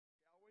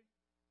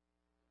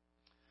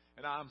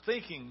And I'm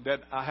thinking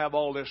that I have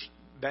all this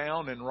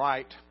down and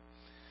right.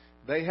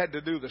 They had to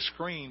do the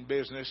screen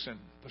business and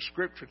the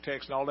scripture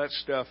text and all that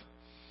stuff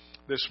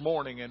this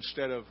morning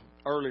instead of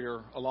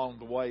earlier along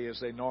the way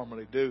as they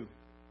normally do.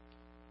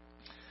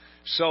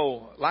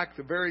 So, like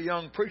the very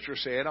young preacher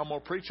said, I'm going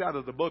to preach out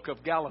of the book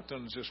of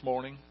Galatians this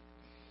morning.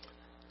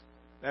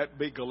 That'd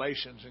be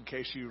Galatians in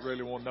case you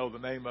really want to know the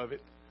name of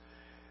it.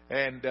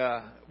 And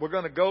we're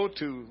going to go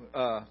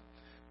to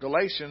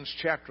Galatians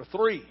chapter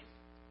 3.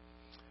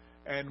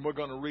 And we're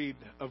going to read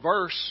a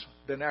verse.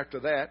 Then after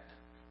that,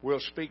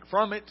 we'll speak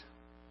from it.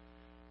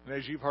 And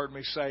as you've heard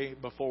me say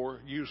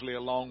before, usually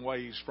a long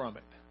ways from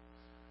it.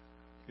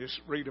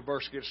 Just read a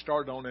verse, get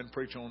started on it, and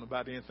preach on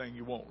about anything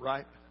you want,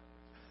 right?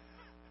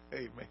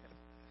 Amen.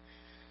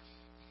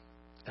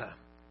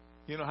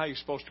 You know how you're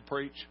supposed to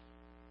preach?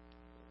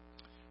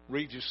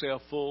 Read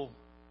yourself full,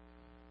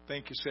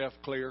 think yourself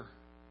clear,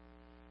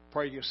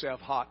 pray yourself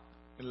hot,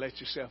 and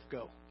let yourself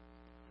go.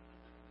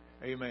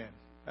 Amen.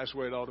 That's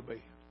where it ought to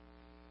be.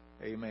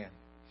 Amen.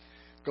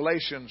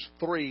 Galatians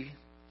 3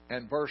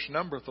 and verse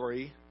number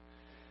 3.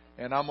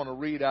 And I'm going to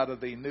read out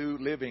of the New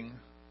Living.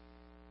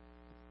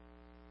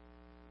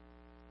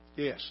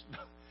 Yes,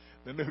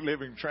 the New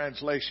Living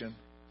Translation.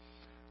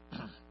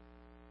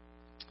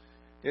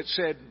 It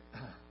said,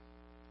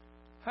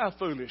 "How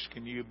foolish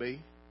can you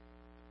be?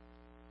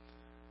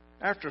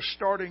 After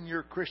starting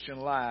your Christian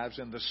lives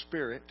in the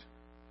Spirit,"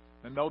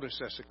 and notice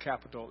that's a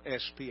capital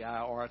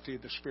S-P-I-R-I-T,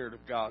 the Spirit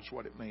of God is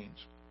what it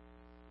means.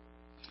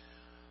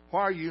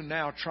 "Why are you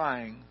now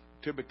trying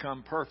to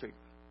become perfect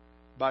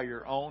by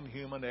your own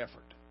human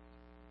effort?"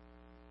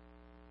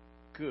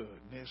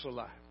 Goodness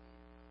alive.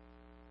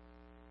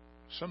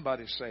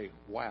 Somebody say,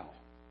 wow.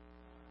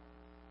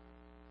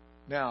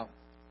 Now,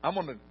 I'm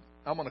going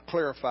to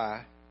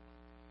clarify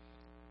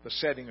the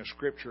setting of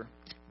Scripture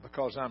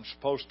because I'm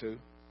supposed to.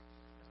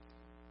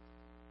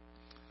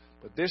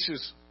 But this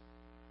is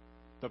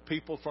the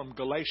people from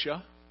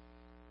Galatia.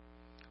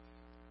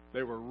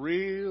 They were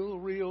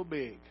real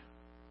big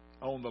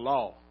on the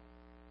law.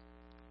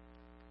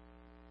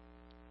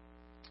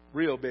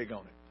 Real big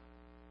on it.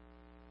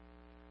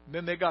 And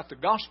then they got the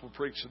gospel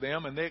preached to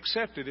them and they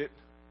accepted it.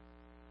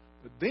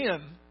 But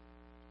then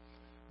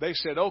they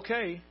said,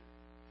 okay,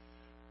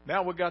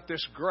 now we got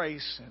this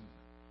grace and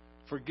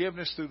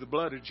forgiveness through the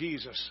blood of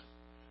Jesus.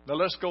 Now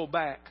let's go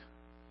back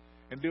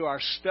and do our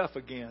stuff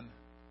again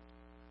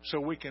so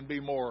we can be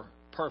more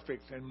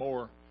perfect and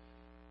more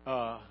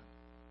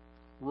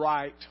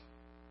right.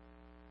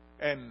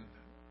 And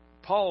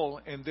Paul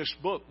in this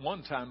book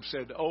one time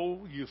said,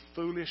 "Oh, you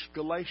foolish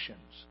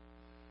Galatians,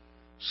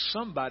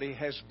 somebody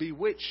has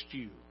bewitched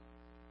you."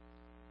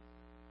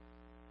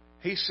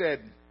 He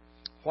said,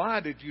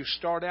 "Why did you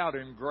start out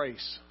in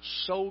grace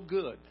so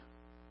good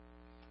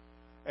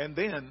and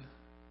then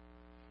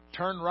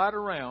turn right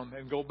around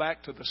and go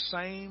back to the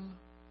same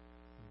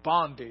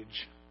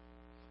bondage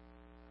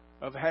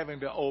of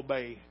having to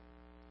obey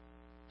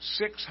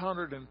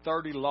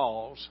 630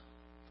 laws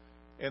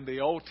in the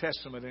Old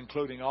Testament,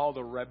 including all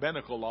the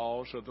rabbinical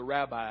laws of the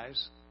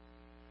rabbis,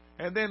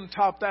 and then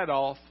top that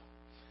off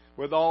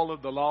with all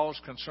of the laws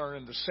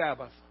concerning the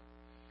Sabbath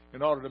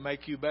in order to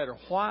make you better?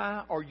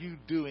 Why are you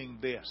doing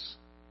this?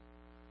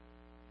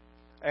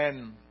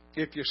 And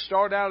if you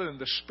start out in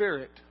the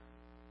Spirit,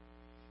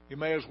 you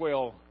may as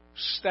well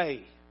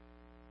stay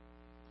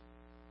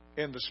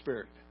in the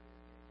Spirit."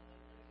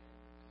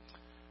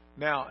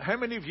 Now, how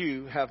many of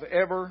you have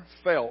ever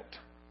felt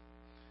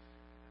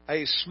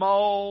a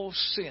small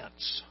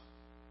sense?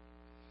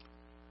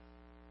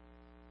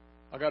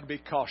 I got to be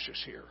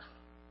cautious here.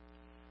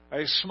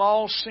 A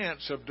small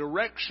sense of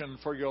direction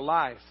for your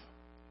life,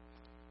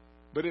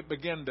 but it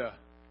began to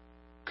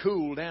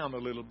cool down a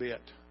little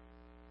bit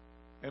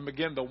and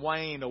begin to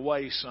wane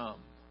away some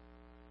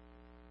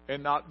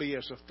and not be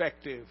as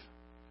effective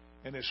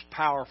and as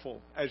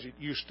powerful as it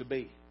used to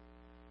be.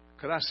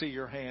 Could I see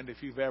your hand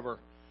if you've ever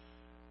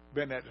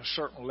been at a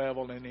certain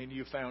level and then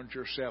you found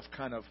yourself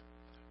kind of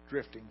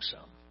drifting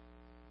some?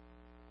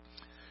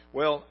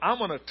 Well, I'm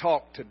going to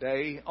talk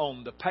today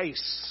on the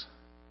pace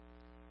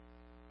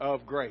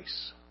of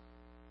grace.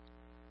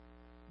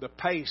 The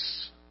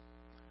pace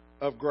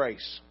of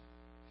grace.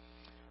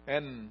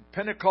 And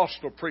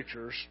Pentecostal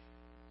preachers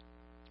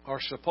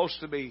are supposed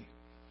to be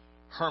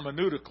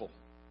hermeneutical.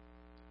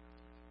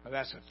 Now,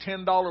 that's a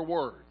 $10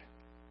 word.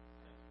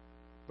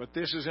 But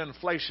this is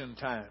inflation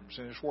times,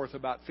 and it's worth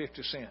about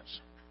 50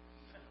 cents.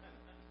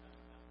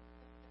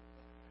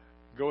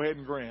 Go ahead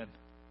and grin.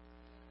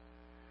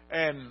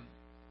 And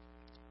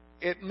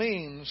it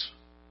means,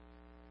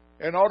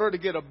 in order to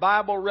get a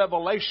Bible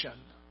revelation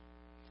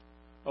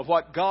of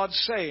what God's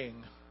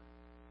saying,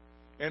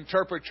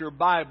 interpret your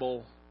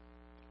Bible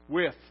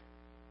with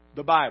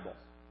the Bible.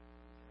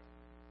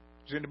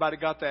 Has anybody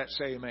got that?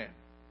 Say amen.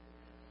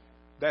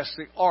 That's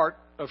the art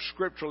of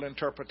scriptural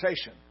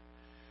interpretation.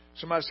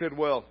 Somebody said,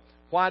 well,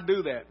 why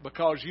do that?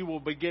 Because you will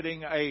be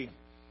getting a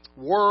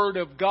Word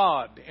of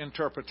God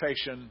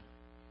interpretation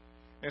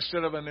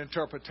instead of an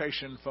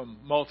interpretation from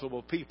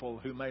multiple people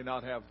who may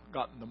not have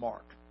gotten the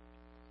mark.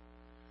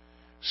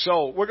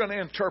 So we're going to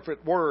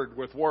interpret word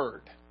with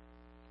word.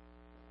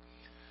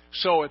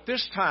 So at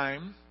this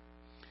time,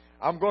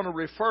 I'm going to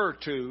refer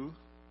to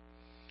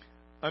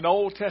an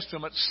Old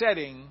Testament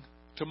setting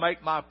to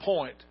make my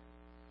point.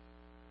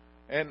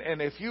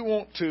 And if you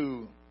want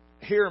to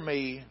hear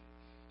me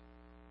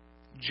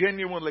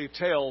genuinely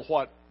tell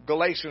what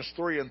Galatians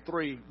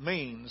 3:3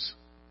 means,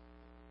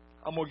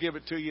 I'm going to give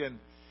it to you in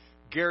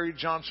Gary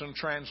Johnson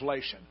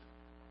translation.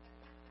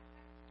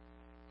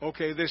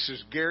 Okay, this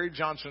is Gary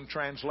Johnson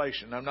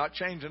translation. I'm not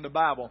changing the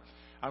Bible.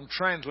 I'm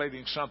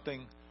translating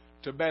something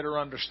to better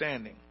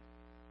understanding.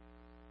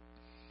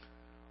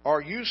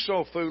 Are you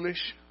so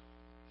foolish?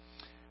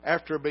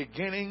 After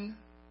beginning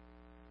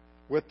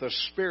with the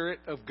Spirit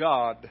of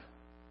God,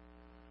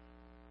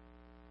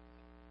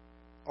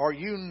 are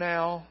you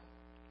now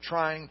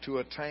trying to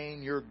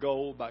attain your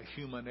goal by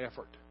human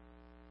effort?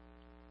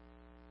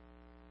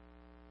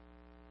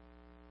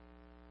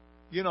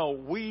 You know,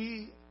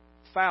 we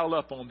foul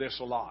up on this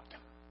a lot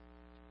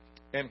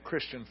in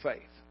Christian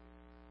faith.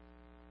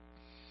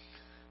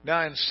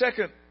 Now in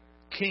 2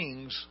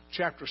 Kings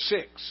chapter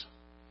 6,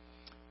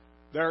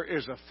 there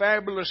is a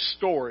fabulous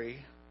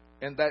story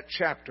in that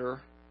chapter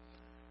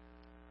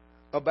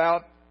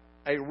about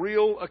a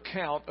real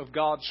account of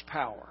God's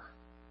power.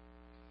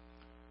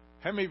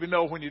 How many of you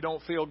know when you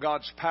don't feel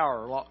God's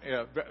power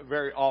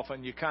very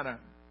often, you kind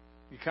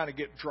of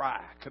get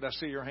dry? Could I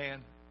see your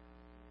hand?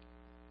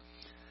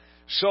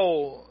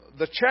 So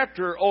the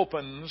chapter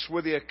opens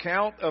with the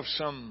account of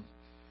some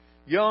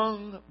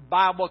young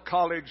Bible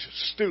college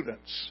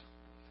students.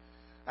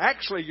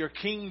 Actually, your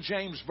King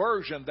James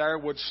Version there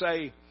would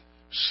say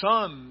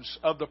sons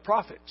of the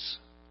prophets,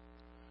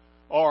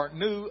 or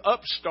new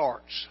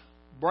upstarts,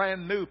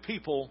 brand new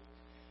people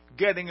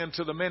getting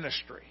into the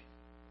ministry.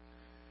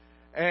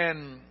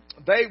 And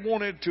they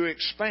wanted to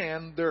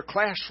expand their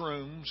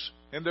classrooms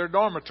and their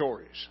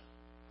dormitories.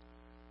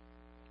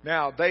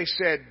 Now, they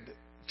said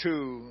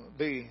to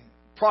the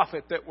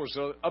prophet that was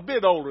a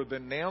bit older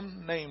than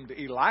them, named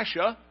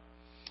Elisha,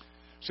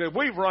 said,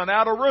 we've run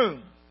out of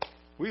room.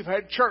 We've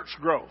had church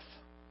growth.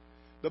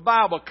 The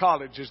Bible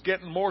college is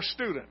getting more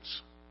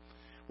students.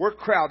 We're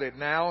crowded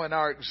now in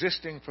our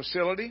existing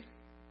facility.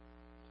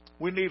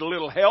 We need a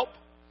little help.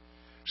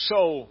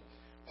 So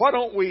why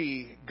don't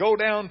we go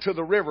down to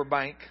the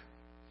riverbank,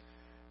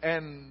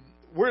 and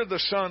we're the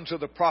sons of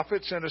the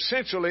prophets, and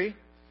essentially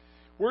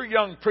we're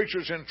young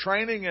preachers in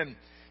training,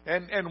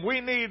 and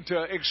we need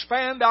to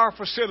expand our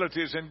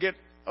facilities and get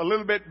a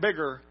little bit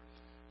bigger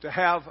to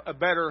have a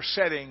better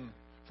setting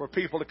for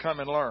people to come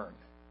and learn.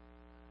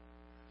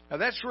 Now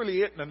that's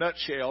really it in a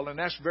nutshell, and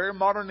that's very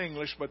modern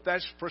English, but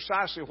that's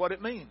precisely what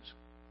it means.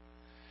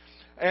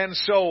 And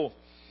so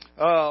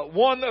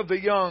one of the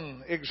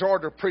young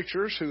exhorter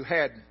preachers who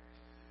had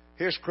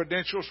his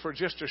credentials for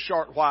just a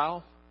short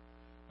while,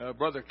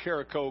 Brother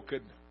Carrico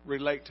could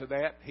relate to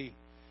that. He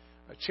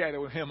chatted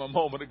with him a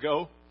moment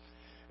ago.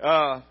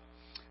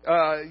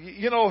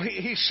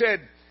 He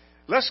said,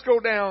 let's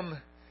go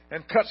down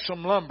and cut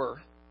some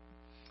lumber.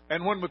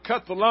 And when we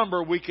cut the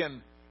lumber, we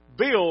can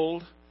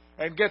build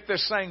and get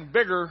this thing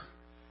bigger,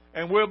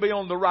 and we'll be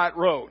on the right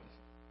road.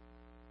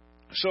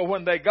 So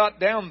when they got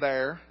down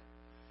there,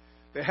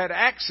 they had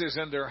axes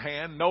in their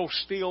hand, no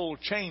steel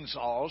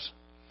chainsaws,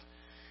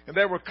 and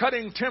they were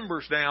cutting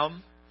timbers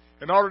down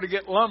in order to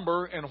get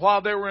lumber. And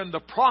while they were in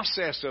the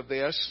process of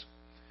this,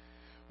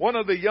 one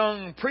of the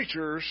young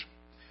preachers,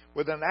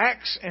 with an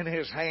axe in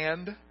his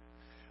hand,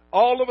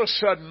 all of a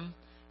sudden,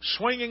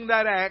 swinging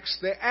that axe,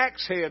 the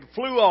axe head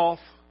flew off,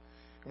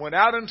 went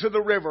out into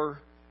the river,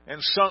 and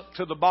sunk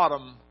to the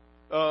bottom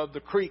of the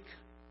creek.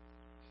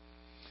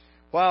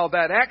 While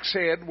that axe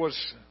head was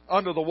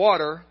under the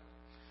water,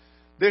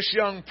 this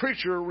young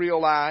preacher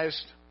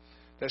realized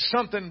that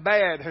something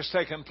bad has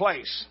taken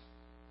place.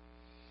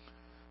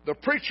 The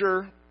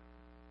preacher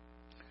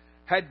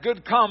had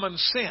good common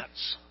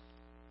sense.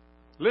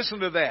 Listen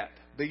to that.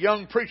 The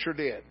young preacher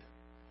did.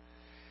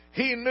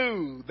 He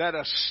knew that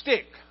a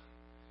stick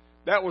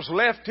that was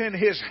left in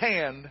his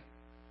hand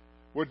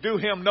would do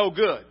him no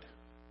good.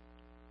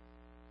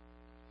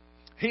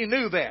 He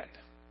knew that.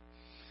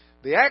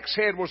 The axe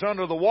head was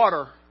under the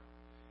water.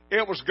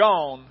 It was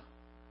gone.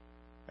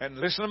 And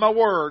listen to my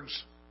words.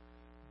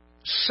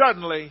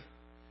 Suddenly,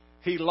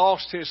 he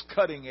lost his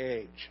cutting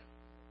edge.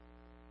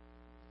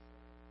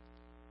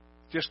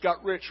 Just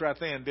got rich right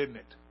then, didn't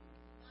it?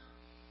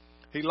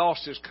 He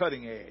lost his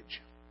cutting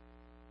edge.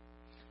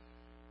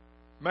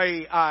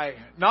 May I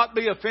not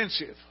be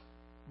offensive,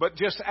 but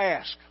just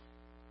ask.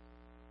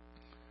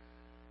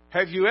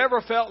 Have you ever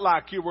felt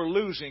like you were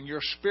losing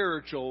your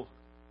spiritual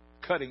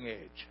cutting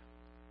edge?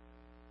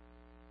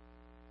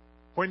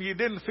 When you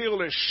didn't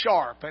feel as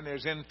sharp and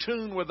as in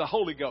tune with the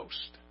Holy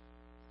Ghost.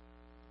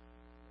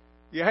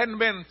 You hadn't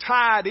been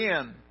tied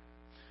in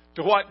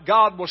to what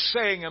God was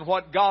saying and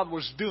what God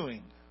was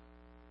doing.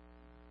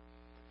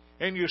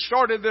 And you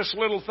started this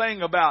little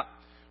thing about,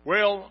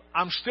 well,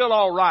 I'm still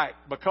all right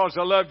because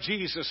I love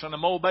Jesus and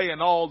I'm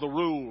obeying all the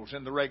rules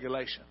and the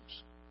regulations.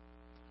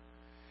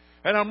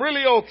 And I'm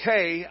really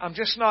okay. I'm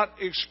just not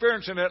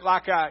experiencing it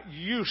like I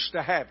used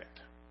to have it.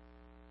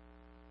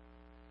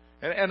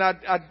 And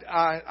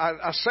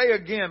I say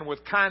again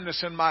with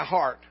kindness in my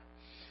heart,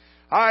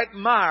 I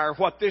admire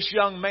what this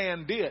young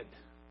man did.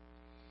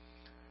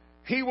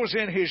 He was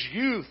in his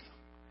youth,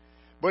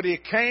 but he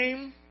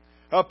came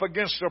up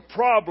against a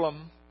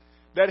problem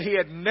that he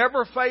had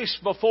never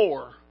faced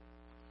before.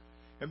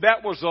 And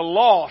that was the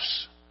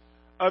loss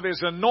of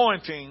his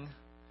anointing,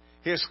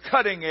 his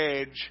cutting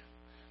edge,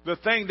 the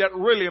thing that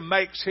really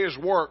makes his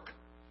work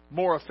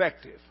more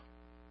effective.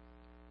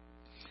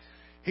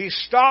 He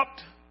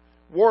stopped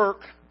work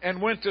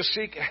and went to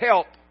seek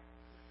help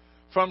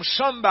from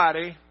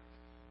somebody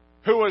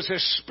who was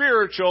his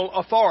spiritual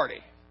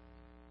authority.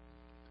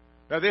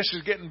 Now this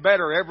is getting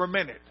better every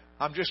minute.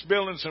 I'm just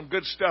building some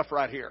good stuff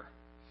right here.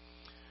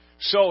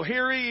 So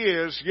here he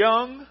is,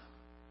 young,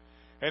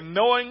 and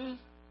knowing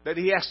that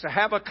he has to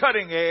have a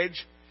cutting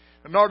edge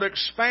in order to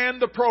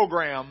expand the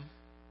program,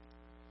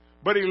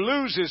 but he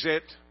loses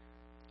it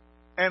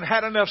and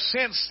had enough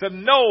sense to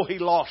know he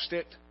lost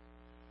it.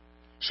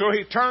 So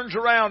he turns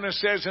around and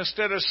says,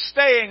 instead of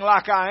staying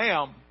like I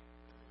am,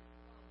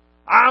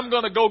 I'm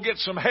going to go get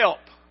some help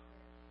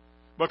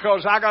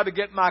because I got to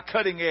get my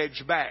cutting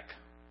edge back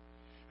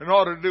in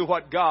order to do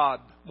what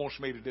God wants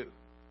me to do.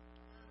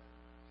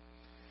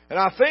 And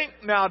I think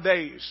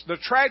nowadays, the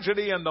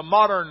tragedy in the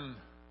modern,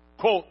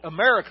 quote,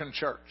 American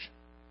church,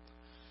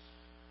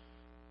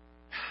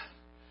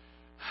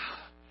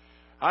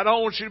 I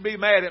don't want you to be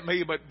mad at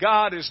me, but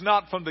God is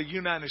not from the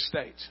United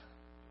States.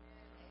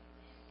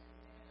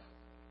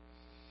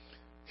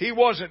 He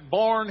wasn't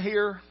born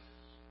here.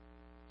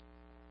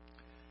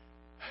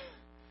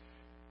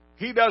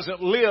 He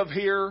doesn't live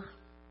here.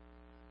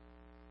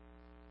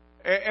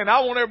 And I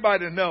want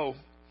everybody to know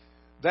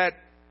that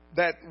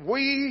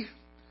we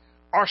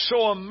are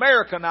so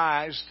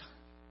Americanized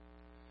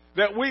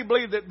that we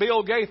believe that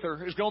Bill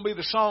Gaither is going to be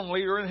the song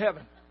leader in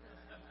heaven.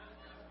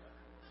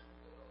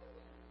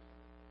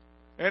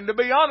 And to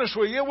be honest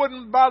with you, it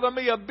wouldn't bother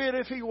me a bit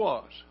if he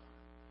was.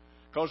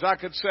 Because I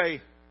could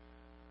say,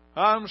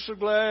 I'm so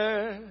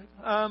glad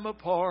I'm a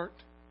part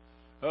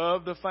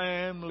of the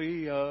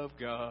family of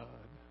God.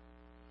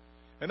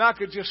 And I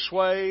could just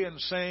sway and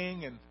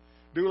sing and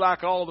do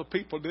like all the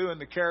people do in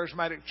the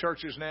charismatic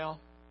churches now.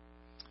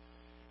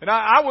 And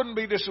I wouldn't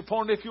be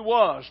disappointed if you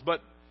was.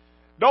 But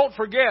don't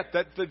forget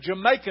that the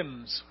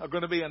Jamaicans are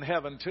going to be in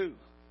heaven too.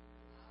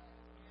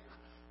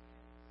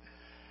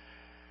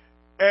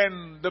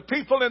 And the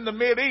people in the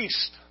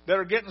Mideast that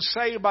are getting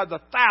saved by the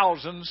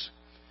thousands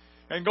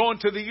and going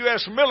to the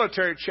U.S.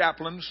 military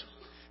chaplains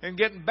and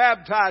getting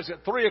baptized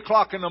at 3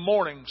 o'clock in the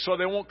morning so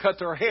they won't cut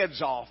their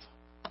heads off.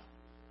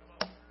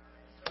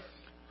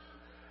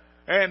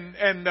 And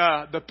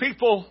the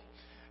people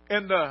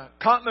in the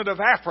continent of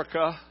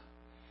Africa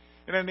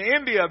and in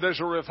India, there's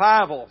a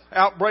revival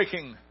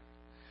outbreaking.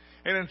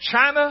 And in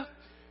China,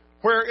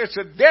 where it's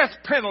a death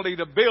penalty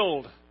to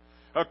build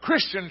a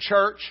Christian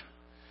church,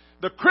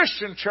 the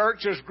Christian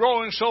church is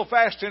growing so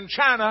fast in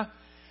China,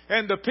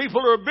 and the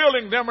people who are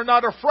building them are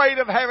not afraid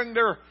of having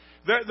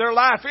their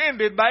life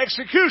ended by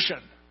execution.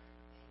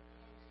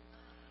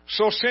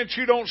 So since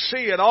you don't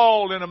see it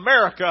all in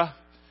America,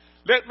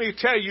 let me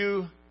tell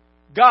you,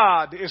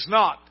 God is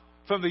not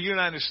from the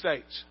United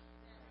States.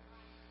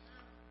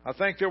 I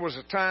think there was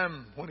a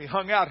time when he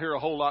hung out here a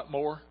whole lot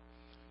more.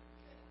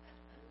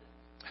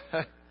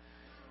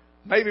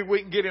 Maybe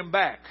we can get him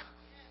back.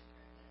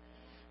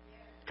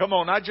 Come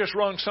on, I just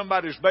rung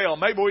somebody's bell.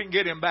 Maybe we can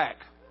get him back.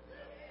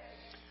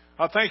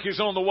 I think he's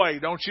on the way,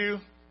 don't you?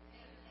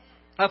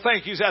 I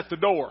think he's at the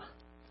door.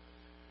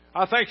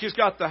 I think he's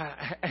got the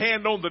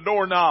hand on the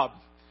doorknob.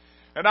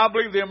 And I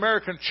believe the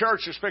American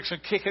church is fixing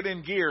to kick it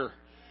in gear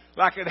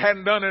like it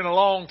hadn't done in a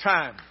long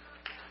time.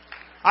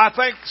 I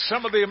think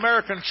some of the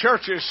American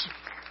churches,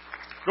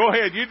 go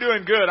ahead, you're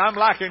doing good. I'm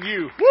liking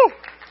you. Woo!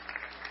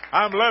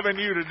 I'm loving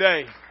you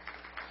today.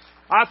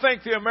 I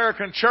think the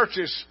American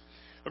churches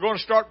are going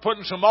to start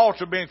putting some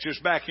altar benches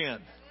back in.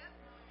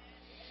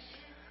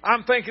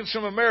 I'm thinking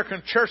some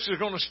American churches are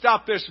going to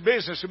stop this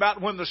business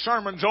about when the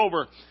sermon's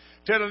over,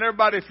 telling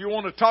everybody if you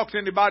want to talk to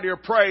anybody or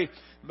pray,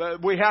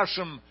 we have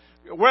some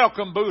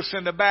welcome booths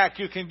in the back.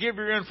 You can give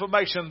your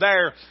information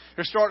there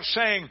and start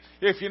saying,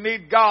 if you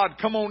need God,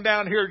 come on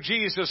down here.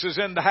 Jesus is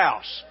in the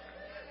house.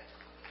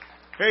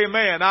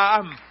 Amen.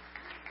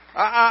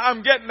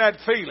 I'm getting that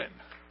feeling.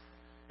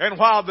 And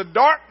while the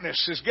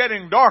darkness is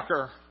getting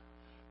darker,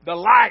 the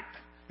light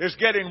is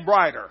getting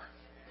brighter.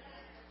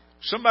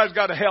 Somebody's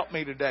got to help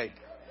me today.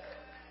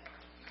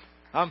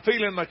 I'm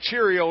feeling my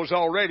Cheerios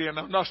already, and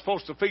I'm not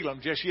supposed to feel them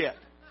just yet.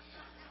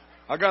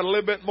 I got a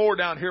little bit more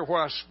down here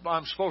where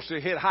I'm supposed to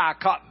hit high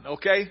cotton,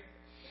 okay?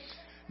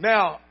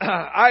 Now,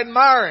 I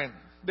admire him,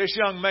 this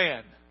young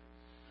man,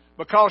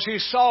 because he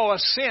saw a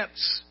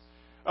sense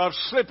of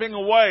slipping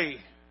away,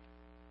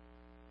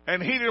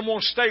 and he didn't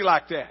want to stay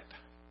like that.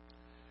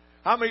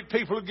 How many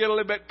people who get a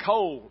little bit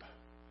cold,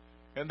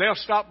 and they'll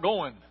stop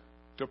going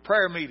to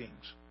prayer meetings,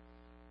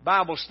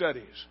 Bible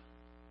studies?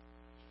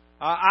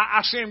 I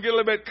see him get a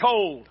little bit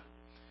cold,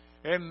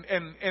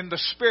 in the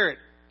Spirit,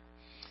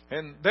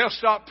 and they'll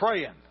stop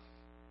praying.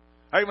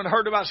 I even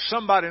heard about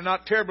somebody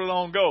not terribly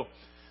long ago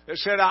that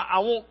said, I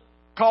won't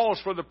cause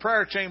for the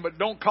prayer chain, but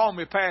don't call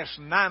me past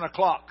 9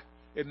 o'clock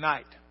at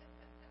night.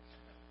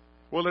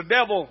 Well, the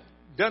devil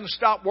doesn't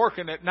stop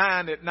working at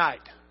 9 at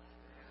night.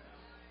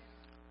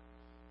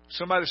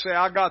 Somebody say,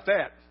 I got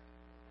that.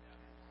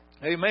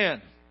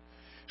 Amen.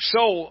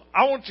 So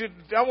I want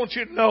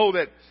you to know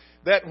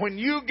that when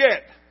you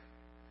get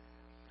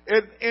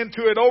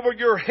into it over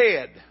your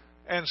head,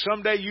 and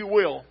someday you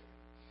will,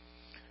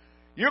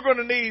 you're going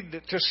to need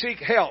to seek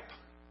help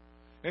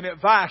and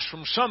advice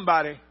from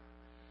somebody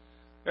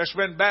that's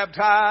been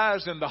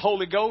baptized in the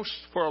Holy Ghost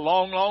for a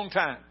long, long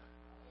time.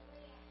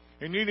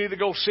 And you need to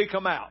go seek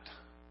them out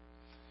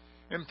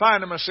and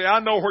find them and say, I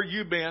know where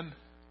you've been,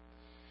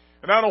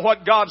 and I know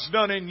what God's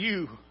done in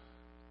you.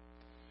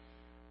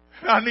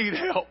 I need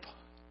help.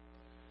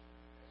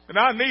 And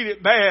I need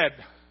it bad,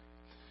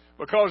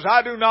 because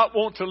I do not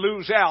want to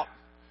lose out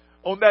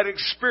on that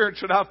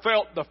experience that I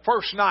felt the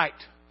first night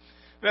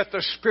that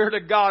the Spirit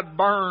of God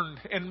burned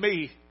in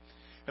me,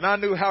 and I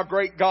knew how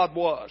great God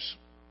was.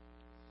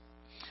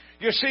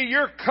 You see,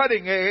 your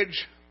cutting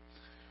edge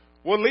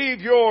will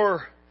leave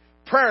your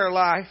prayer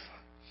life,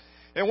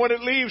 and when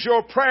it leaves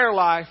your prayer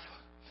life,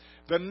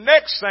 the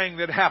next thing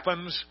that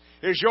happens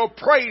is your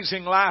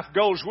praising life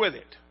goes with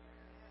it.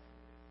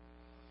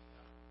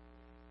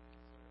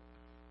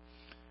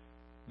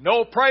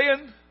 No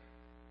praying,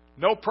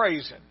 no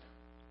praising.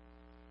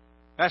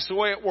 That's the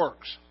way it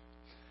works.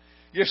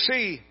 You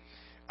see,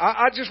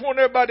 I just want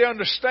everybody to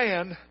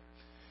understand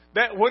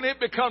that when it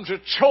becomes a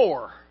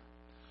chore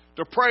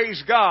to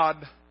praise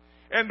God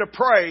and to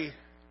pray,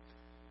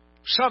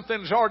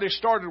 something's already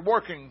started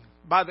working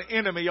by the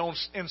enemy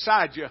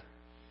inside you.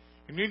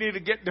 And you need to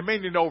get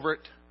dominion over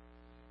it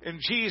in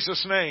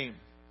Jesus' name.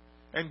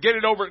 And get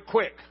it over it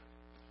quick.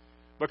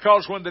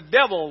 Because when the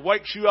devil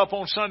wakes you up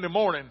on Sunday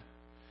morning,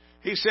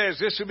 he says,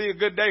 this would be a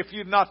good day for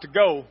you not to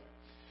go.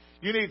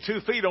 You need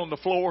 2 feet on the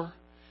floor,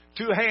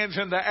 2 hands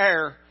in the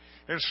air,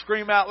 and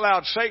scream out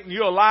loud, Satan,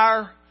 you're a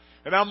liar,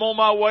 and I'm on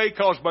my way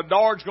because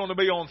Bedard's going to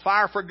be on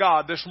fire for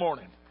God this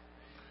morning.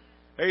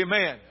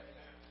 Amen.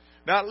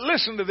 Now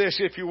listen to this,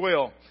 if you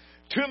will.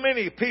 Too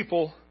many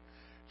people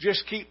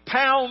just keep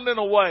pounding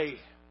away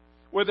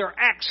with their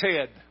axe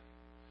head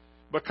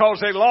because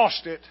they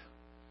lost it.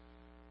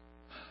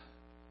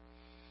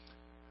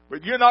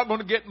 But you're not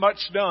going to get much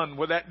done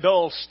with that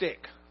dull stick.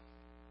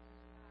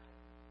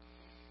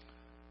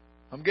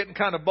 I'm getting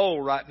kind of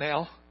bold right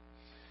now.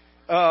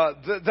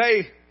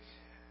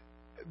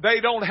 They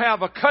don't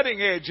have a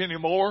cutting edge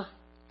anymore.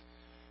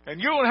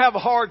 And you're going to have a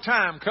hard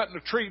time cutting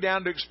a tree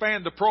down to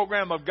expand the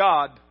program of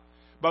God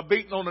by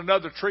beating on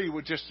another tree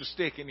with just a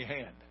stick in your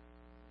hand.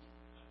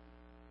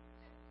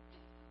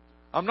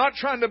 I'm not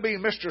trying to be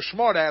Mr.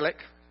 Smart Aleck,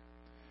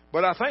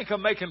 but I think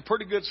I'm making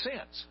pretty good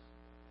sense.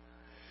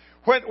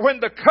 When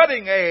the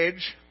cutting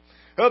edge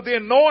of the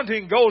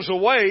anointing goes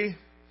away,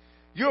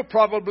 you'll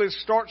probably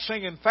start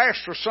singing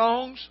faster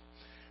songs,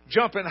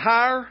 jumping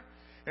higher,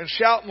 and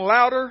shouting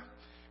louder,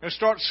 and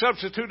start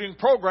substituting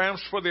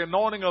programs for the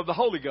anointing of the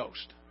Holy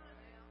Ghost.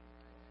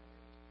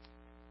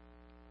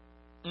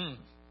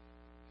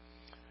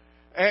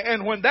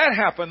 And when that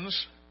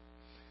happens,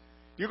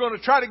 you're going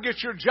to try to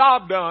get your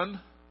job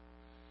done,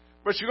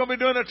 but you're going to be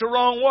doing it the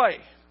wrong way.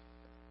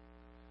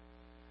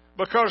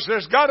 Because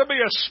there's got to be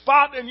a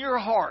spot in your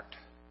heart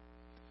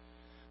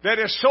that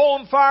is so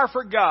on fire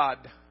for God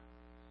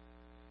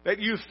that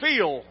you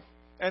feel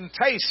and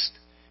taste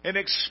and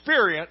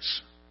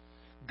experience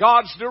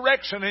God's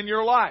direction in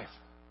your life.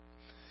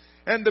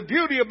 And the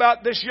beauty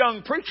about this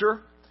young preacher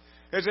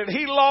is that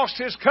he lost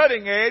his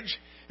cutting edge,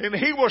 and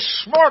he was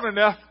smart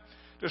enough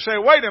to say,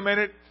 wait a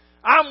minute,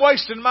 I'm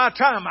wasting my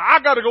time. I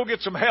got to go get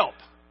some help.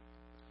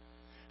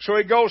 So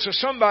he goes to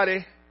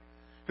somebody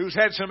who's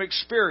had some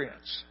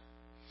experience.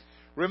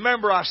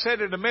 Remember, I said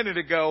it a minute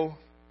ago,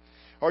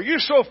 are you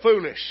so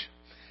foolish?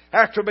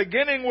 After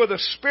beginning with a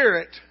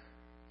spirit,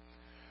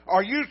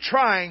 are you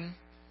trying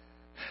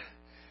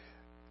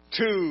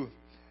to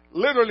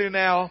literally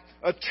now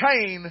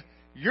attain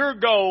your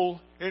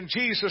goal in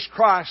Jesus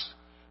Christ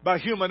by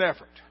human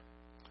effort?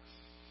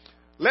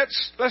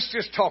 Let's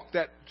just talk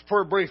that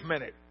for a brief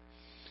minute.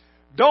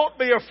 Don't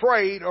be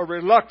afraid or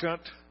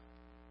reluctant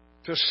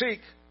to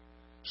seek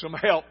some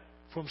help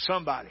from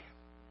somebody.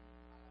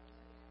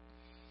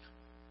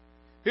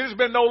 It has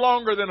been no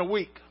longer than a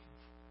week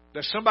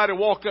that somebody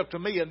walked up to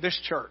me in this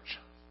church.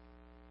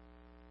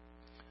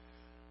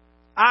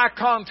 Eye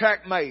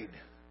contact made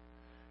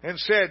and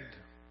said,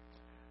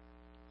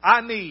 I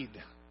need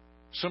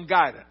some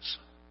guidance.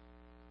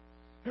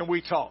 And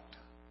we talked.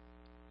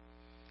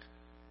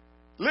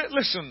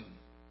 Listen,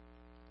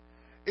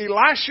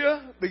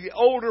 Elisha, the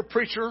older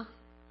preacher,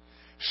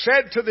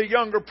 said to the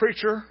younger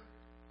preacher,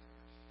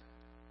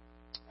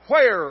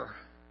 where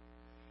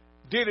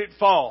did it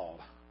fall?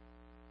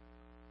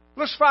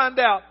 Let's find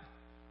out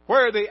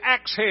where the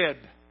axe head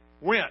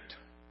went.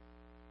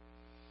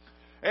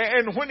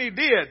 And when he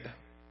did,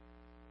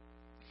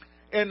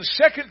 in 2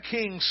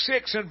 Kings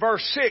 6 and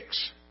verse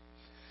 6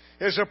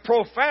 is a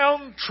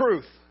profound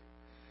truth.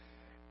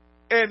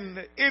 And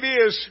it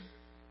is,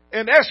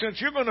 in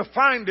essence, you're going to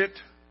find it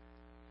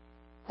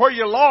where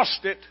you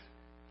lost it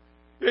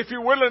if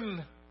you're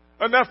willing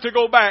enough to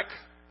go back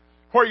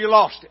where you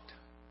lost it.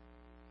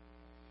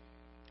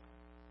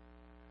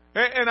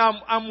 And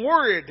I'm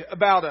worried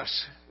about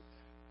us,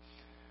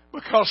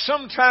 because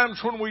sometimes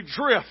when we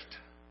drift,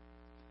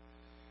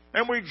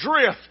 and we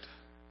drift,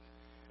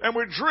 and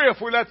we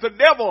drift, we let the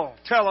devil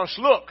tell us,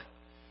 look,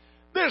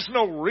 there's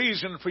no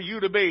reason for you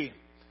to be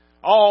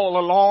all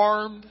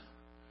alarmed.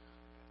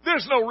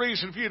 There's no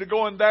reason for you to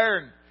go in there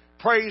and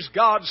praise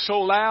God so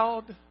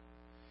loud.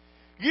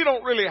 You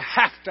don't really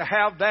have to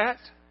have that.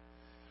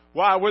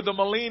 Why, with the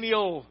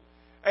millennial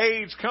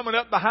age coming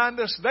up behind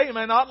us, they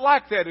may not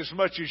like that as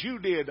much as you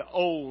did,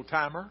 old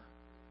timer.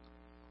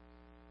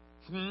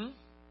 Am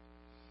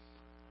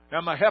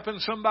I helping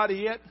somebody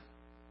yet?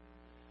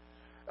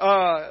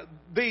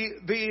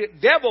 The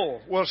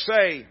devil will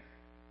say,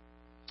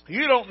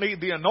 you don't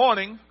need the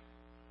anointing.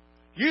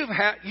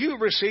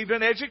 You've received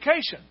an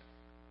education.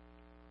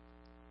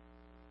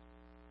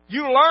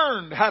 You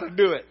learned how to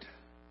do it.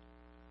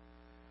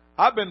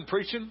 I've been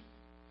preaching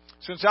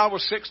since I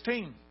was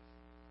 16.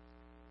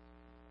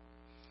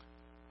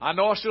 I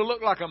know I still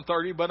look like I'm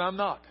 30, but I'm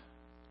not.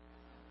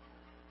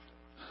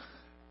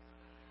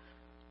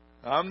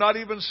 I'm not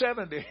even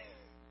 70.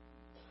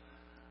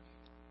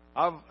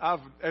 I've,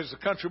 as the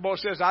country boy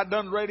says, I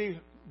done ready,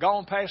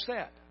 gone past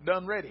that.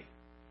 Done ready.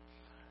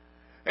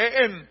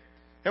 And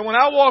when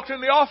I walked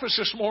in the office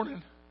this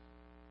morning,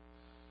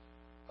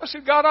 I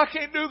said, God, I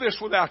can't do this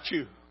without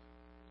you.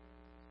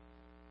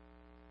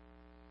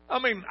 I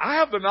mean, I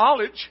have the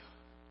knowledge.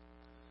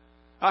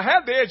 I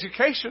have the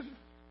education.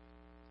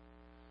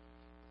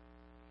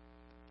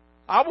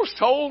 I was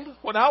told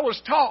when I was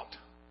taught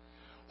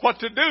what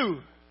to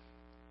do.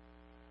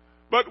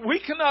 But we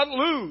cannot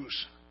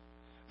lose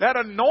that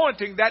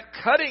anointing, that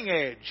cutting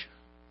edge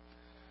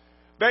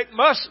that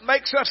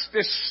makes us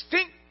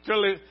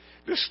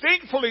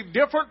distinctly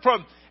different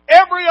from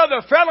every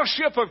other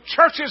fellowship of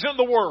churches in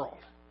the world.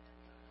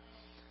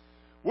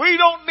 We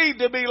don't need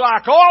to be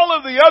like all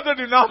of the other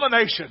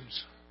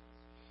denominations.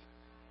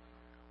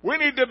 We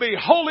need to be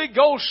Holy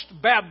Ghost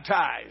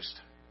baptized.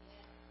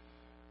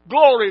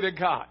 Glory to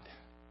God.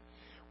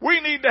 We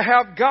need to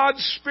have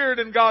God's Spirit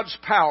and God's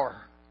power.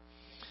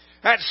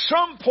 At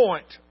some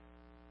point,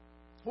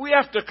 we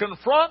have to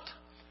confront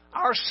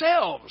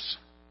ourselves,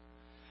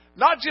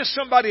 not just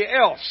somebody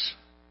else,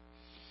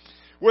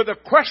 with a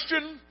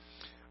question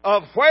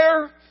of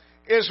where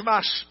is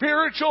my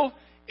spiritual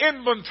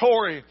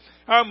inventory?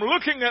 I'm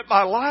looking at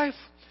my life.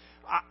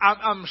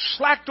 I'm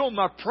slacked on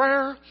my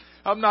prayer.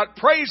 I'm not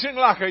praising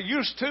like I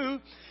used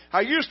to.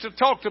 I used to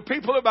talk to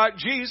people about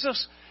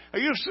Jesus. I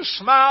used to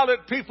smile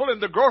at people in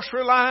the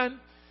grocery line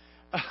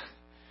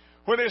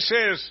when it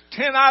says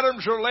 10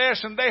 items or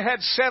less and they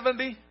had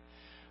 70.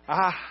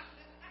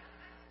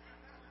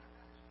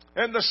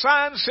 And the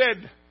sign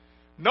said,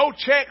 no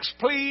checks,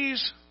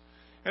 please.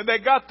 And they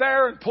got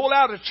there and pulled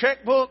out a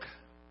checkbook.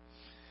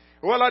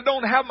 Well, I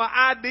don't have my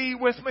ID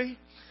with me.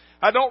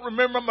 I don't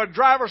remember my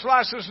driver's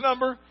license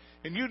number.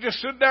 And you just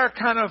stood there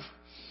kind of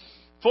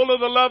full of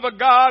the love of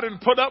God and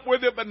put up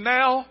with it. But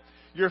now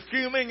you're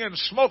fuming and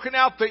smoking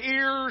out the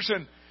ears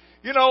and,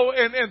 you know,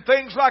 and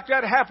things like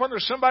that happen. Or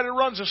somebody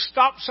runs a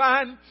stop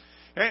sign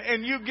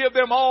and you give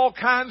them all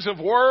kinds of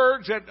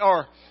words that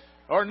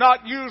are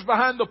not used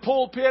behind the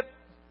pulpit.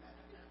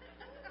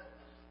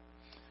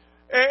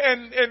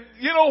 And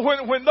you know,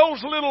 when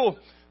those little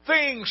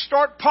things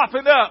start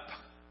popping up,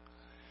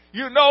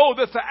 you know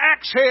that the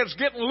axe head's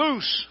getting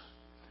loose.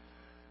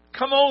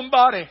 Come on,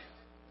 body.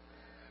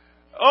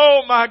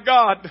 Oh, my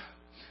God.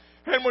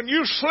 And when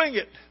you sling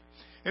it,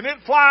 and it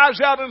flies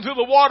out into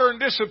the water and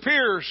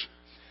disappears,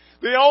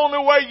 the only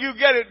way you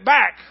get it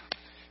back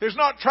is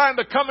not trying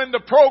to come into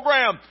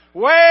program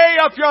way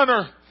up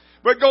yonder,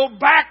 but go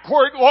back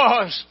where it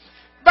was.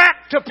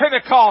 Back to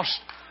Pentecost.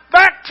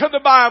 Back to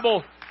the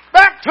Bible.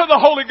 Back to the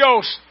Holy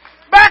Ghost.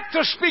 Back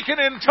to speaking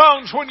in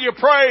tongues when you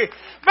pray.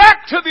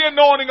 Back to the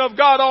anointing of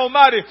God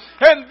Almighty.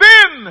 And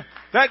then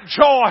that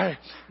joy.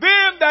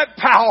 Then that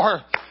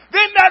power.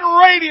 Then that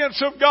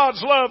radiance of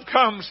God's love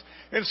comes.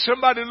 And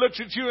somebody looks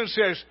at you and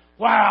says,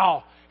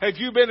 wow, have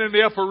you been in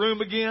the upper room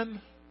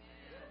again?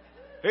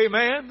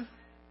 Amen.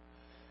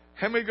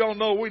 How many of y'all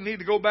know we need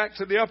to go back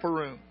to the upper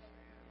room?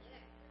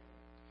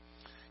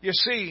 You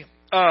see,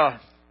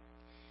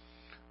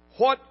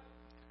 what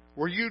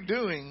were you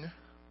doing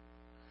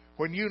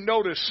when you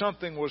noticed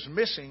something was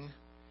missing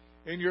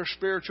in your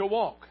spiritual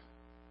walk?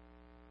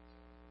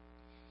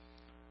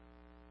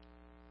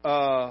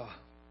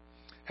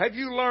 Have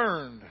you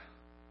learned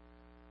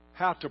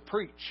how to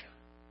preach?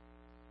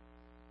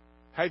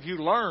 Have you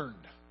learned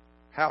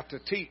how to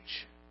teach?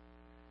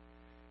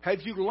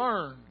 Have you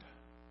learned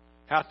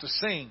how to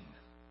sing?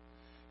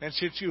 And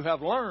since you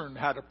have learned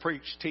how to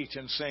preach, teach,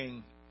 and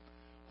sing,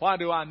 why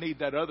do I need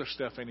that other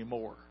stuff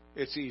anymore?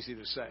 It's easy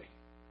to say.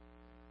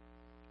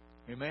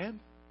 Amen?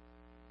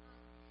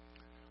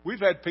 We've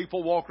had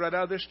people walk right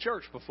out of this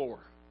church before.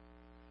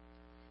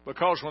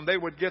 Because when they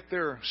would get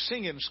their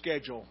singing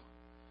schedule,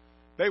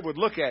 they would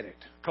look at it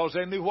because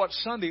they knew what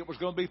Sunday it was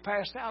going to be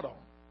passed out on.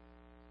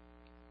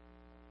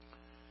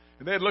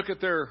 And they'd look at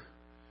their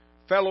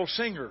fellow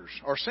singers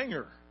or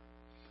singer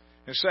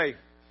and say,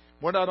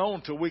 we're not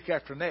on till week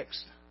after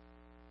next.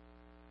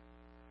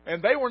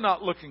 And they were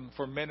not looking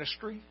for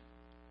ministry.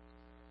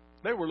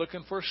 They were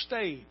looking for a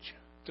stage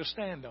to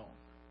stand on.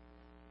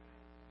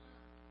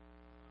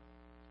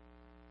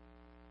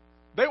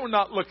 They were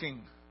not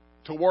looking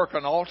to work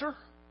an altar.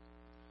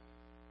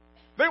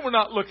 They were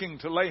not looking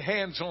to lay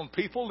hands on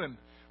people and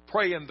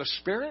pray in the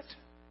Spirit.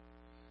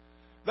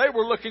 They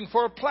were looking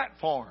for a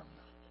platform.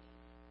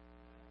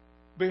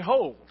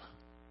 Behold,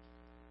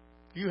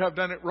 you have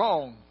done it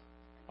wrong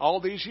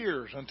all these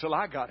years until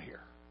I got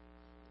here.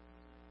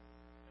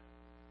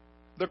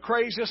 The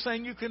craziest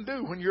thing you can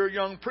do when you're a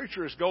young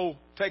preacher is go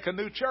take a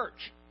new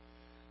church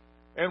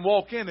and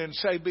walk in and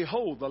say,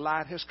 behold, the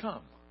light has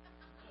come.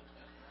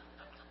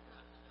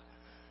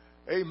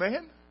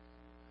 Amen?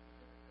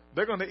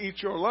 They're going to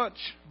eat your lunch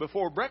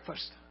before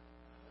breakfast.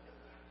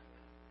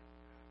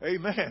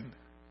 Amen.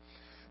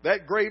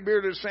 That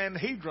gray-bearded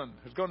Sanhedrin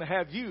is going to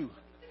have you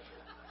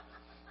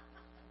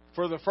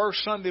for the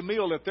first Sunday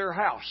meal at their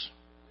house.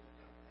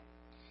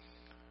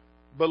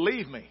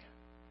 Believe me,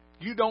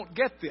 you don't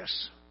get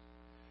this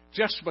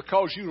just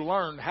because you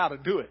learned how to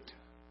do it.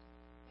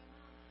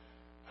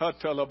 I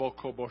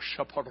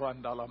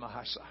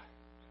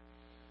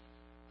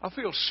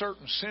feel a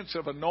certain sense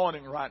of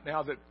anointing right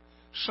now that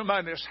somebody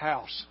in this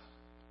house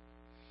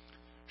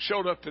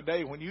showed up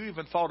today when you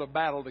even fought a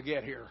battle to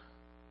get here.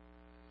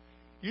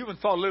 You even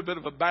fought a little bit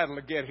of a battle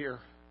to get here.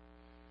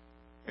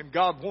 And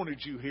God wanted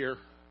you here.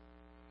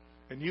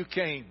 And you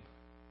came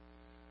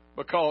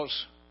because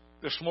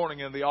this morning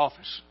in the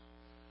office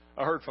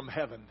I heard from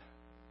heaven.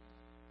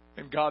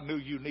 And God knew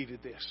you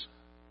needed this.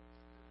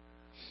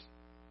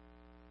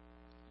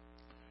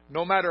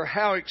 No matter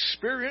how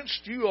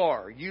experienced you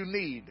are, you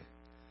need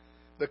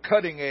the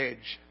cutting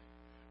edge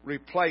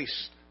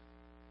replaced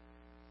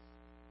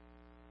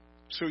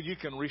so you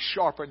can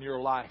resharpen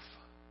your life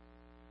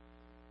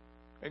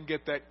and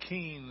get that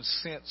keen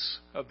sense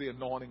of the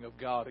anointing of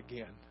God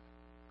again.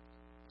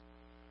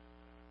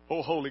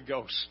 Oh, Holy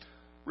Ghost,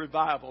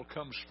 revival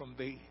comes from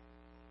Thee.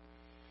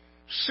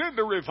 Send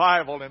a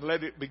revival and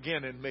let it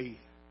begin in me.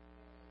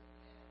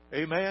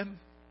 Amen.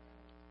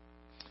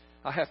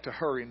 I have to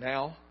hurry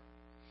now.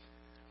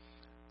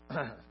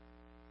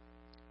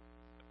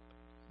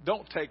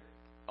 Don't take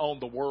on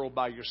the world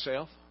by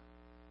yourself.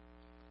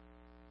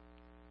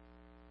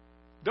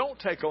 Don't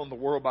take on the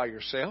world by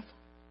yourself.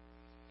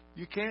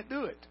 You can't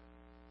do it.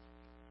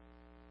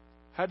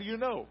 How do you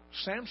know?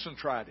 Samson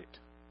tried it.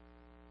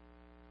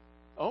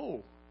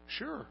 Oh,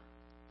 sure.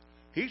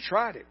 He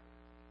tried it.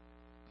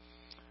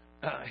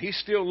 He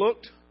still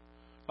looked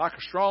like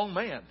a strong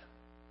man.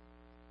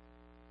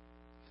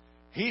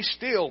 He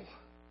still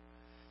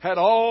had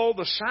all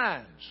the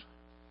signs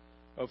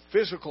of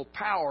physical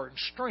power and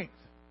strength.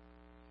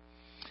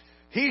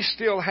 He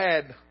still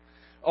had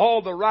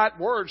all the right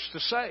words to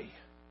say.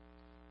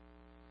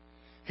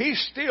 He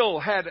still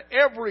had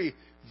every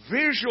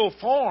visual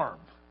form.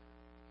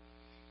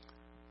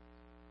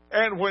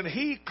 And when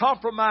he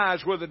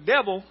compromised with the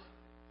devil,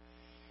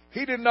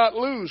 he did not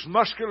lose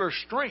muscular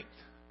strength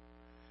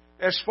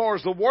as far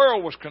as the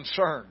world was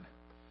concerned.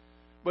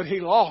 But he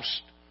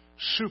lost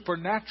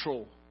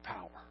supernatural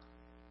power.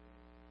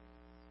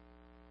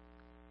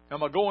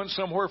 Am I going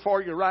somewhere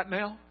for you right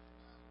now?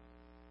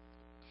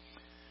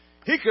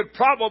 He could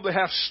probably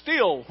have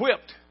still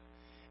whipped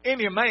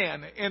any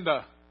man in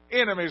the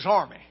enemy's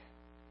army.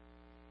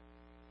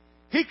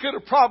 He could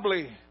have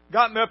probably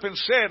gotten up and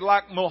said,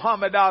 like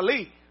Muhammad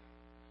Ali,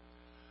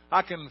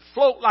 I can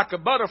float like a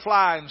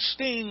butterfly and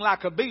sting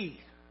like a bee.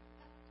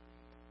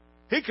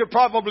 He could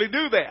probably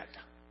do that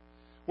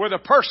with a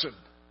person.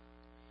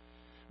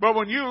 But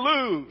when you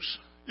lose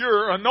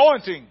your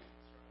anointing,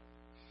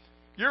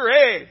 your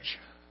edge,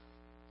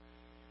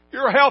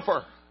 your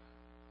helper,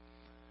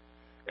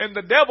 and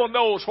the devil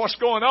knows what's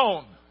going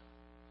on,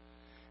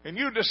 and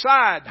you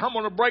decide, I'm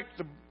going to break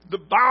the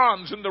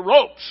bonds and the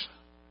ropes,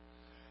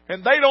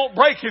 and they don't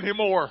break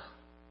anymore,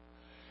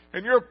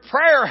 and your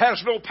prayer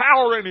has no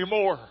power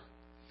anymore,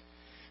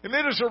 and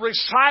it is a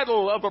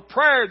recital of a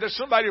prayer that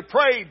somebody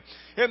prayed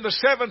in the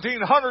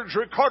 1700s,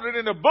 recorded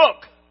in a book.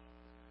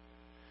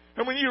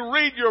 And when you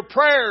read your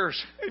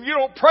prayers and you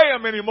don't pray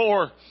them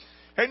anymore,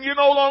 and you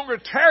no longer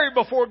tarry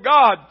before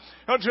God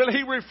until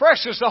He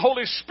refreshes the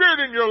Holy Spirit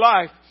in your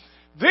life,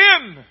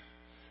 then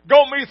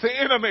go meet the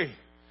enemy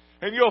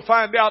and you'll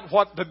find out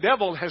what the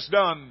devil has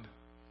done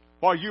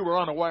while you were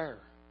unaware.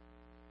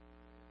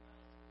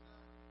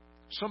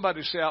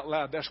 Somebody say out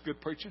loud, that's good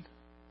preaching.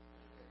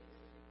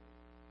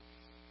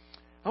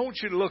 I want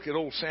you to look at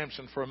old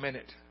Samson for a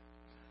minute.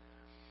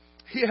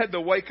 He had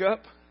to wake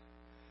up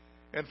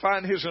and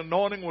find his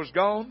anointing was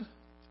gone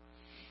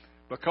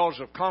because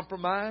of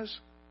compromise.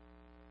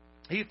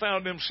 He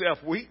found himself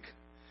weak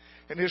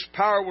and his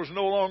power was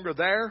no longer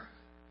there.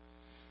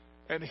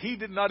 And he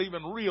did not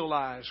even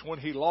realize when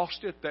he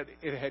lost it that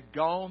it had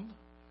gone.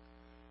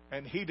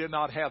 And he did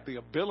not have the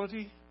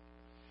ability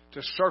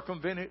to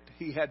circumvent it.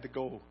 He had to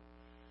go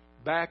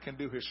back and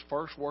do his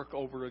first work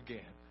over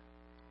again.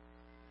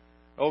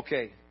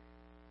 Okay.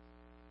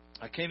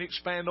 I can't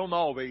expand on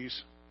all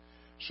these,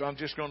 so I'm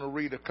just going to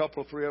read a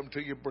couple, 3 of them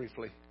to you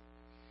briefly.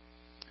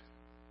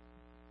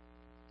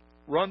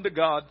 Run to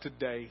God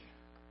today.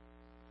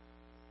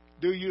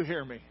 Do you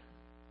hear me?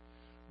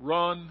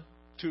 Run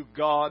to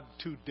God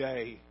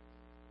today.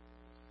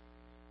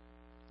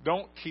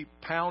 Don't keep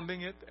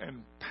pounding it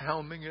and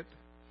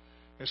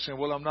saying,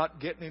 well, I'm not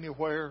getting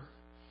anywhere.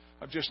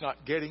 I'm just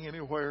not getting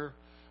anywhere.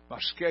 My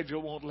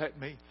schedule won't let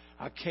me.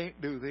 I can't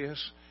do this.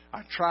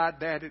 I tried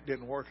that. It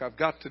didn't work. I've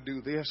got to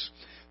do this.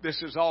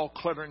 This is all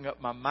cluttering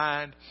up my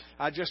mind.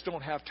 I just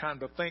don't have time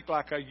to think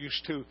like I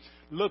used to.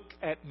 Look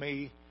at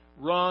me.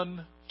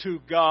 Run to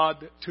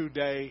God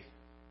today.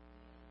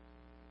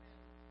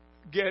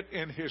 Get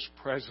in His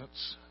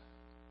presence.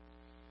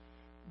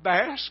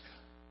 Bask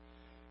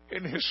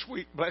in His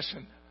sweet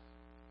blessing.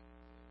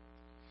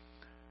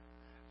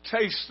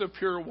 Taste the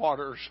pure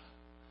waters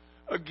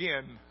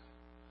again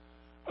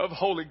of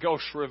Holy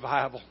Ghost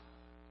revival.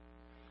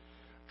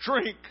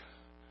 Drink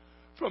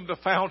from the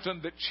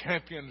fountain that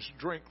champions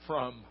drink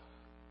from.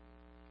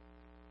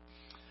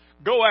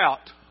 Go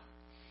out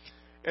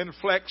and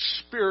flex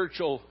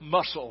spiritual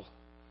muscle,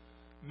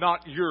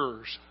 not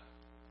yours.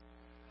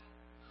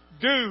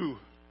 Do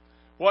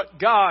what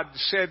God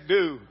said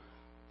do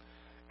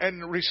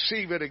and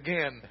receive it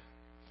again.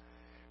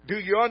 Do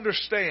you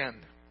understand?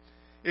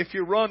 If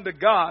you run to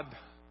God,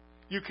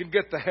 you can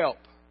get the help.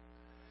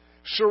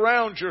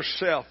 Surround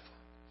yourself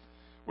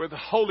with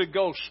Holy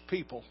Ghost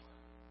people.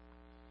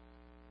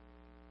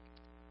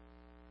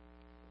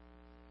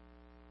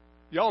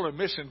 Y'all are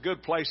missing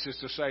good places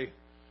to say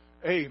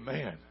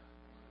amen.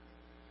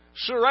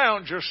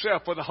 Surround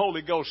yourself with the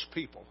Holy Ghost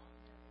people.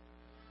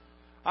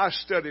 I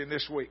was studying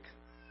this week,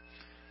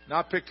 and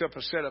I picked up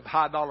a set of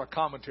high-dollar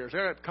commentaries.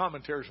 There are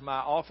commentaries in my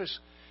office.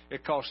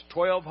 It costs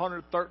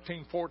 $1,200,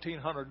 $1,300,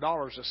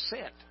 $1,400 a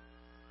set.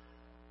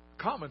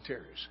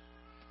 Commentaries.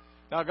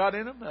 Now I got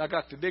in them, and I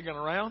got to digging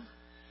around,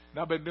 and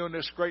I've been doing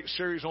this great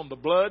series on the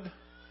blood.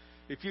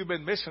 If you've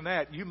been missing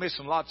that, you're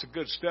missing lots of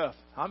good stuff.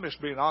 I'm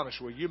just being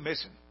honest with you. You're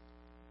missing.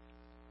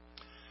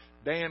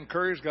 Dan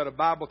Curry's got a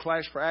Bible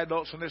class for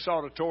adults in this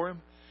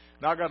auditorium.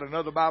 And I got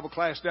another Bible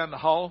class down the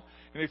hall.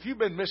 And if you've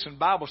been missing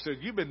Bible study,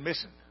 you've been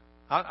missing.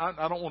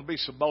 I don't want to be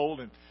so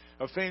bold and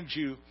offend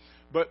you,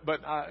 but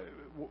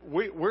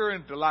we're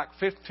into like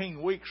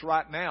 15 weeks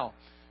right now.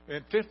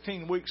 In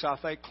 15 weeks, I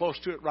think, close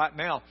to it right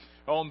now,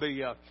 on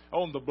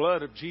the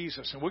blood of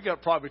Jesus. And we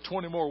got probably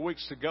 20 more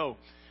weeks to go.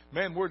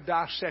 Man, we're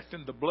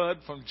dissecting the blood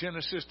from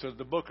Genesis to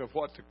the book of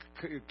what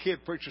the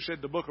kid preacher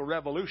said, the book of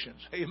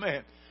Revolutions.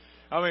 Amen.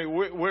 I mean,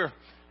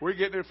 we're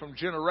getting it from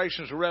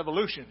generations of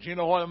revolutions. You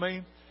know what I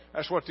mean?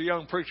 That's what the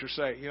young preachers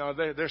say. You know,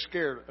 they're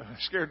scared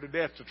to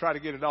death to try to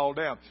get it all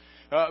down.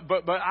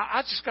 But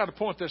I just got to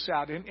point this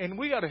out, and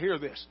we got to hear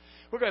this.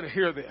 We got to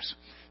hear this.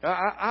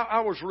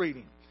 I was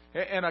reading,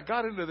 and I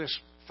got into this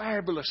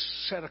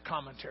fabulous set of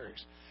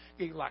commentaries.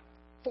 Gave like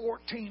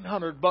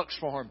 $1,400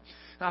 for them.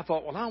 And I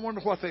thought, well, I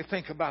wonder what they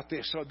think about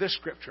this or this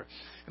scripture.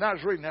 And I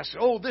was reading. I said,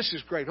 oh, this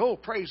is great. Oh,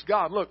 praise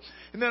God. Look.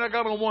 And then I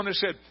got on one that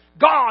said,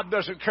 God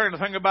doesn't care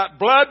anything about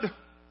blood.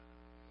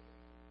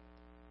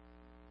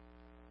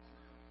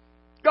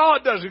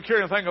 God doesn't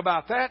care anything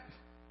about that.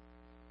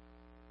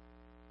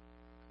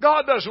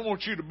 God doesn't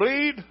want you to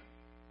bleed.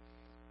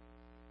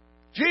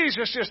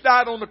 Jesus just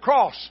died on the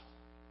cross.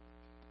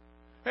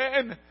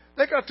 And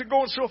they got to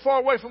going so far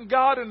away from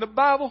God in the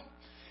Bible.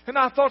 And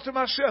I thought to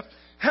myself,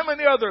 how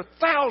many other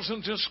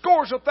thousands and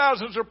scores of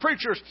thousands of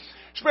preachers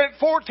spent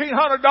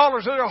 $1,400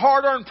 of their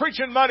hard-earned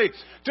preaching money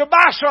to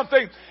buy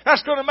something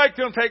that's going to make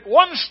them take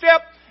one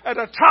step at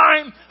a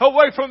time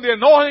away from the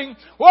anointing,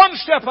 one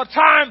step at a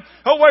time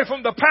away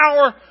from the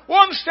power,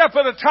 one step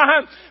at a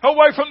time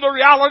away from the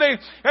reality,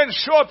 and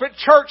show up at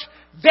church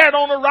dead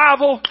on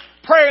arrival,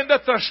 praying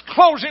that the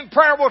closing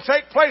prayer will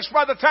take place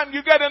by the time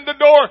you get in the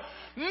door.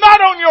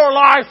 Not on your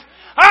life.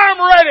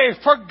 I'm ready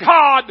for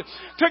God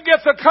to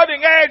get the cutting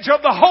edge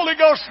of the Holy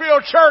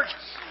Ghost-filled church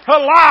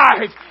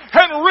alive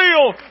and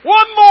real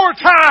one more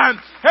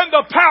time, and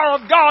the power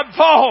of God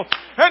fall,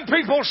 and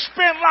people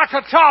spin like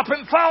a top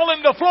and fall in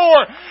the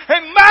floor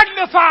and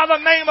magnify the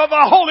name of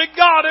the Holy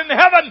God in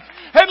heaven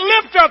and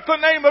lift up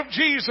the name of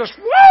Jesus.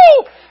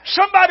 Woo!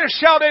 Somebody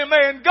shout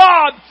amen.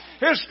 God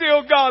is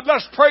still God.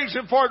 Let's praise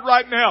Him for it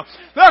right now.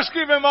 Let's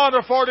give Him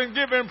honor for it and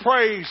give Him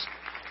praise.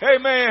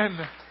 Amen.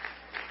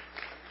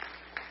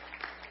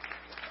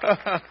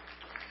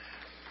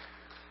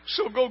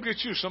 So go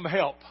get you some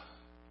help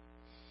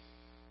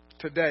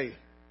today.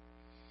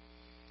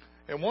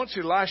 And once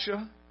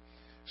Elisha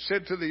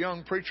said to the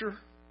young preacher,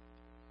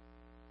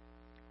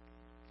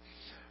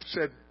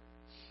 said,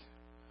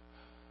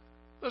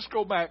 let's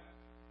go back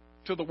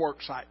to the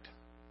work site.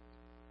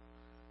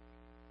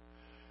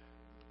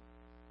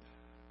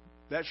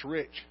 That's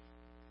rich.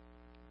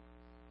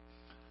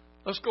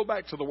 Let's go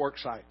back to the work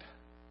site.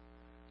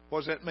 What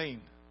does that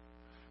mean?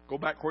 Go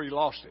back where you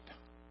lost it.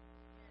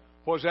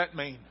 What does that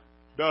mean?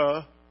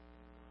 Duh.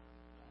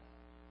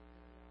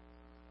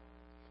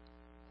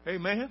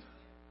 Amen?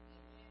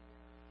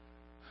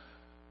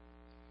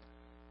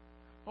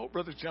 Oh,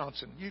 Brother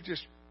Johnson, you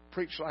just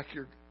preach like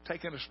you're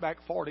taking us back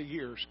 40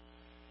 years.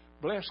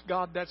 Bless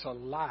God, that's a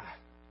lie.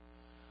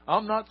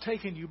 I'm not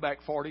taking you back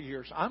 40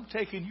 years. I'm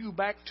taking you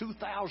back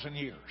 2,000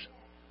 years.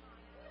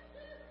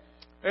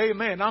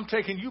 Amen. I'm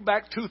taking you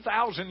back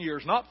 2,000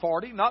 years. Not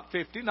 40, not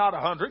 50, not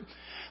 100.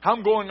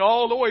 I'm going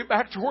all the way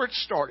back to where it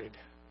started.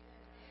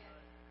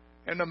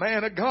 And the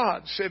man of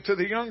God said to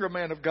the younger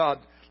man of God,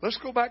 let's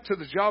go back to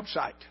the job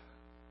site.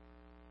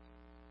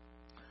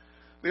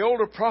 The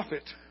older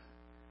prophet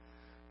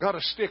got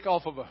a stick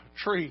off of a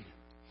tree.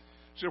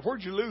 He said,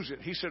 where'd you lose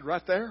it? He said,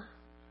 right there.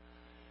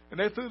 And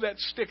they threw that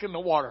stick in the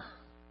water.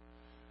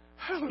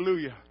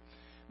 Hallelujah.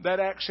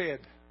 That axe head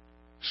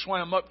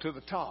swam up to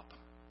the top.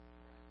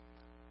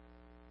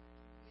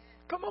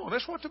 Come on,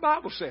 that's what the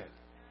Bible said.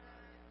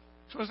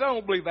 So I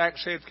don't believe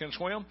axe heads can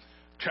swim.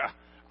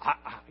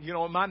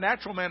 In my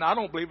natural man, I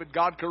don't believe that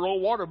God could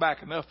roll water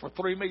back enough for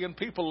 3 million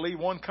people to leave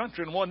one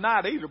country in one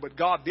night either, but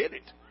God did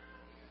it.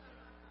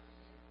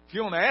 If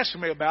you want to ask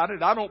me about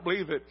it, I don't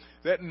believe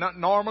that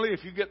normally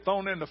if you get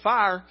thrown in the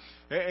fire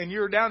and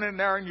you're down in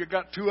there and you've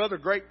got 2 other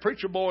great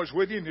preacher boys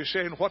with you and you're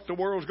saying, what the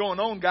world's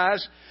going on,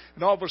 guys?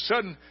 And all of a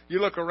sudden you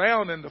look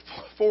around and the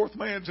 4th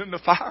man's in the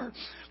fire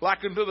like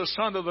unto the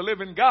Son of the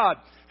living God.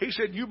 He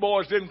said, you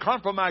boys didn't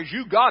compromise.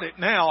 You got it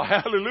now.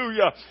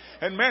 Hallelujah.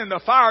 And man, the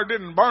fire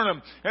didn't burn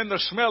them and the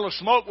smell of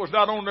smoke was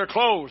not on their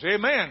clothes.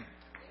 Amen.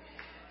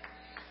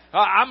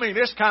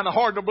 It's kind of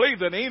hard to believe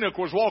that Enoch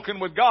was walking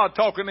with God,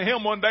 talking to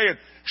him one day, and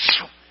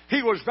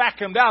he was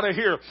vacuumed out of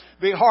here.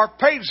 The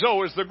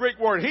harpazo is the Greek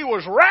word. He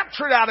was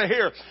raptured out of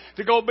here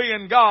to go be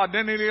in God.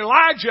 And then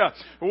Elijah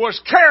was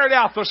carried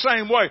out the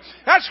same way.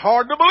 That's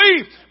hard to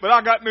believe. But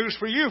I got news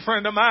for you,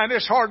 friend of mine.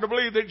 It's hard to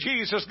believe that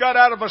Jesus got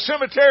out of a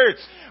cemetery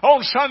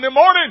on Sunday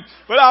morning.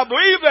 But I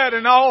believe that.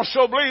 And I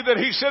also believe that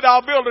He said,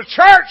 I'll build a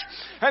church.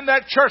 And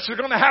that church is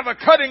going to have a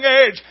cutting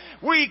edge.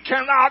 We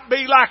cannot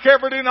be like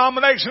every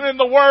denomination in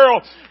the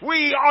world.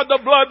 We are the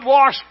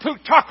blood-washed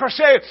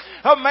plutocracy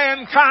of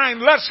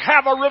mankind. Let's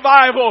have a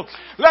revival.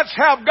 Let's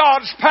have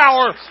God's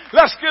power.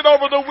 Let's get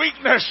over the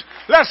weakness.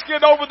 Let's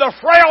get over the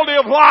frailty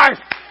of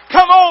life.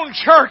 Come on,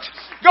 church.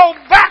 Go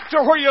back to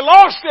where you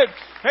lost it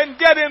and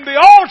get in the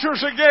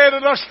altars again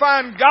and let's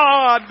find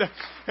God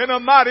in a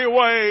mighty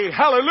way.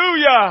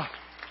 Hallelujah.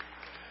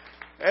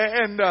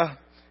 And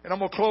I'm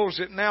going to close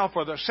it now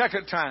for the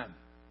second time.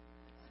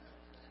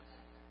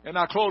 And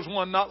I closed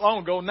one not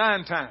long ago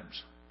 9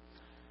 times.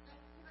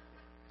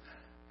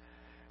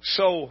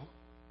 So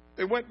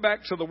they went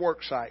back to the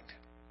work site.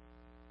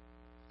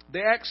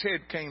 The axe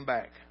head came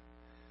back.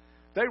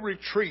 They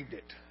retrieved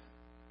it.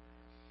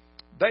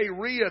 They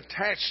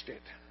reattached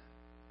it.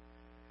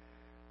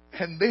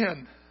 And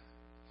then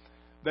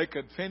they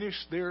could finish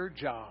their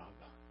job.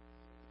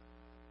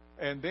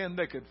 And then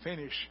they could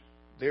finish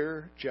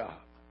their job.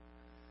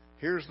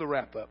 Here's the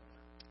wrap up.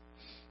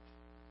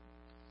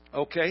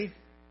 Okay.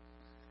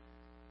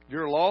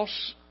 Your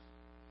loss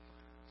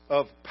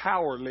of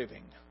power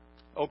living.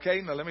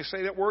 Okay, now let me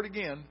say that word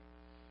again.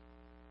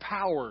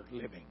 Power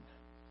living.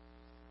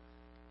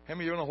 How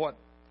many of you know what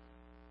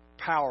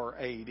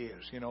Powerade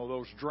is? You know,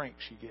 those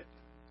drinks you get.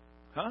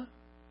 Huh?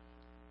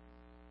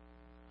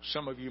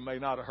 Some of you may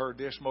not have heard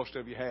this. Most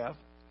of you have.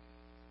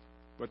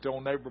 But the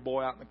old neighbor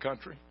boy out in the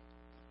country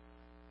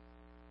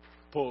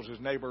pulls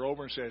his neighbor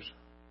over and says,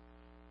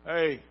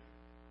 hey,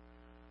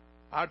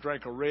 I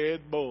drank a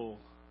Red Bull.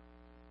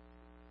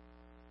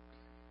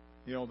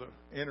 You know, the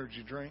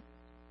energy drink.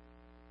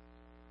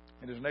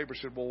 And his neighbor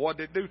said, well, what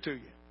did it do to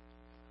you?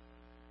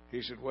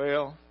 He said,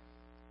 well,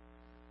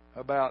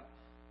 about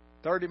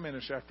 30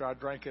 minutes after I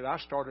drank it, I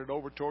started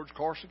over towards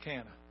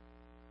Corsicana.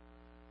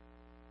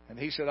 And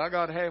he said, I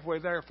got halfway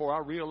there before I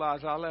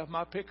realized I left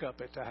my pickup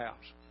at the house.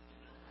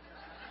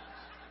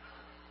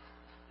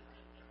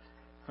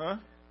 Huh?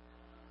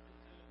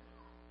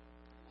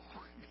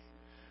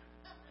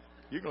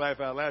 You can laugh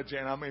out loud,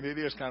 Jan. It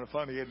is kind of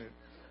funny, isn't it?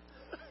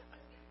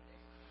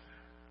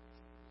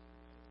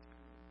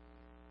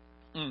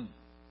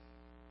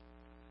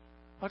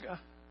 Okay.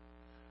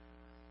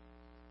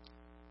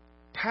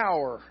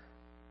 Power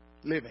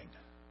living.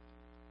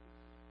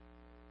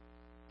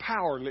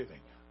 Power living.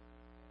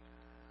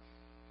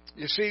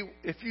 You see,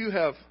 if you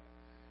have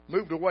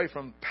moved away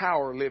from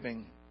power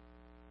living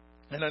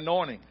and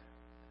anointing,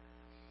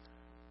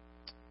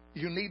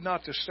 you need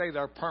not to stay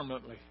there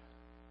permanently.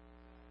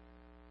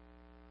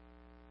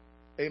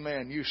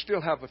 Amen. You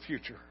still have a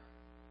future.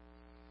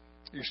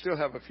 You still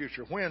have a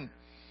future. When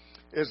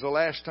is the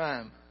last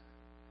time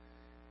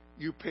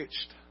you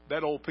pitched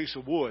that old piece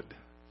of wood,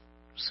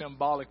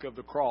 symbolic of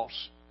the cross,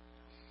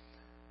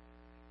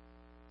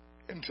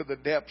 into the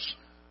depths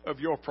of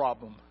your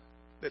problem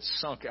that's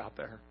sunk out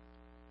there?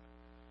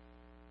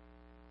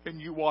 And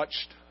you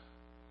watched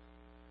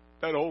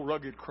that old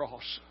rugged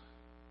cross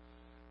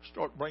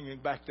start bringing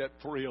back that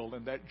thrill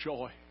and that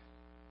joy.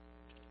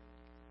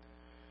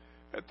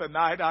 At the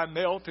night I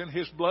knelt and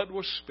His blood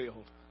was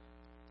spilled,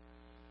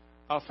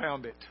 I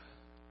found it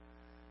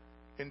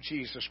in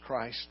Jesus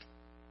Christ.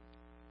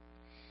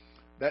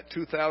 That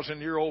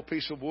 2,000-year-old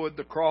piece of wood,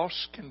 the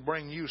cross, can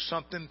bring you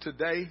something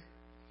today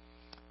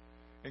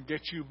and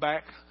get you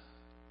back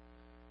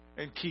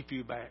and keep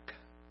you back.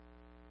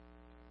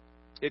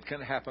 It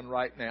can happen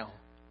right now.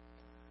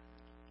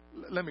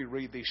 Let me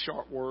read these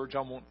short words.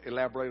 I won't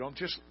elaborate on.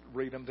 Just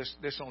read them. This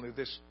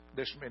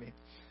many.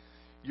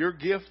 Your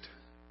gift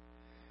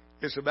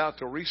is about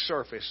to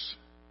resurface,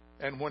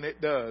 and when it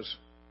does,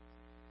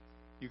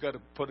 you got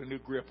to put a new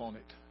grip on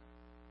it.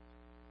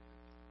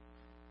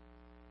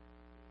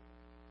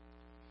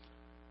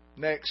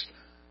 Next,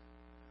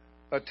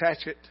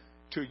 attach it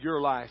to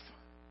your life.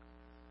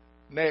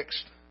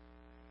 Next,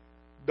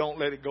 don't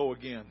let it go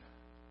again.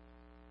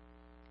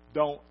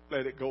 Don't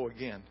let it go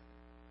again.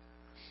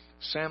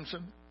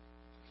 Samson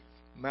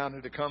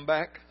mounted a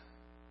comeback.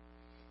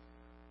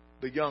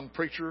 The young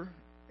preacher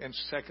in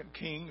 2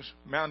 Kings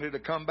mounted a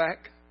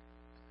comeback.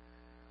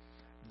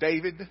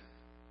 David,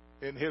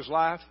 in his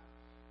life,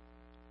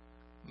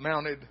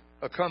 mounted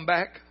a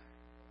comeback.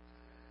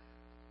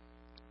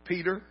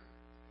 Peter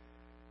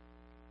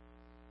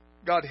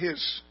got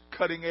his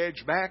cutting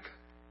edge back.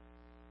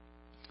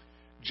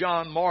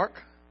 John Mark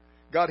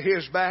got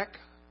his back.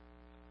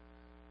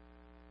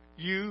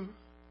 You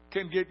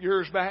can get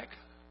yours back.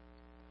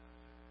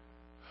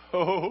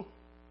 Oh,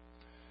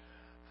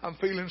 I'm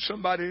feeling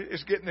somebody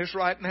is getting this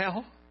right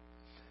now.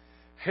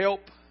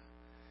 Help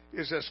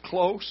is as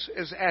close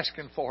as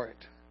asking for it.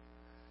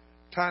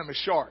 Time is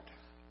short.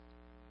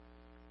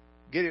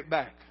 Get it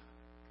back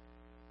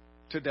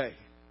today.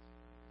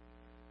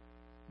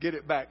 Get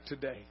it back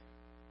today.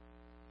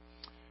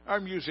 Our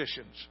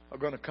musicians are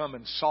going to come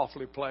and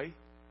softly play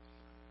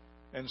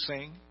and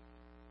sing.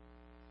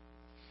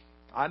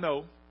 I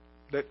know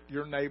that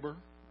your neighbor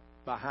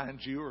behind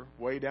you or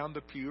way down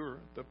the pew or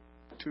the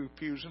two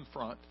pews in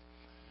front,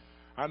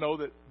 I know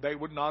that they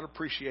would not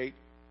appreciate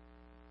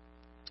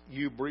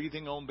you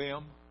breathing on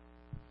them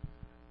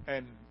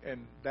and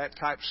that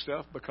type of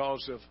stuff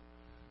because of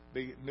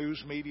the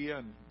news media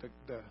and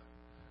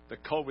the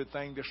COVID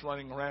thing that's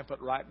running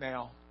rampant right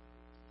now.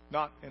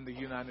 Not in the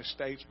United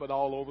States, but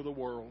all over the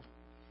world.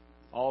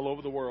 All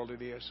over the world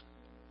it is.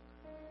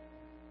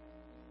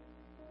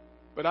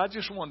 But I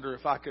just wonder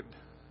if I could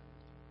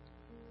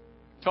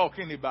talk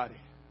anybody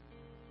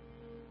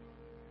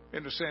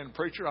into saying,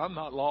 preacher, I'm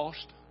not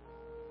lost.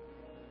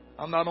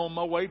 I'm not on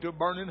my way to a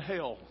burning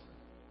hell.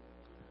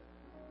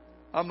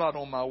 I'm not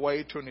on my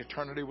way to an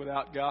eternity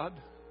without God.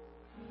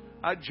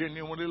 I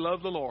genuinely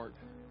love the Lord.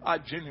 I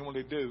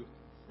genuinely do.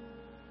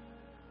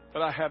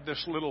 But I have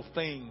this little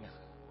thing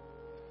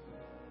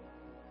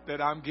that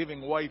I'm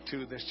giving way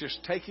to that's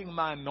just taking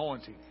my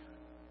anointing,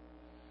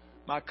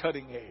 my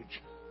cutting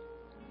edge.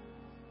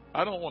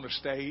 I don't want a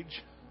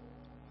stage.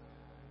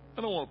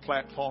 I don't want a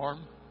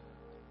platform.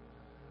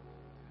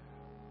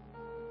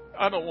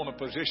 I don't want a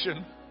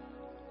position.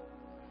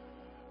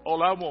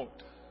 All I want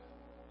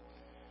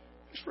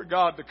is for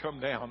God to come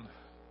down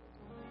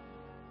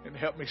and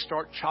help me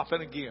start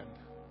chopping again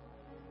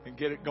and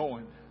get it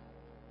going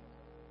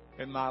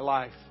in my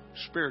life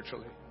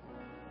spiritually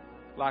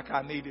like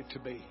I need it to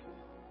be.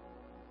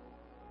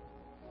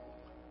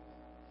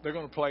 They're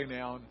going to play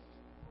now,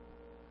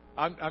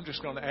 and I'm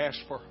just going to ask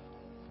for,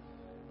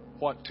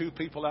 2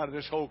 people out of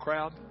this whole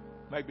crowd?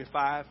 Maybe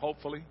 5,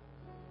 hopefully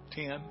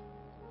 10.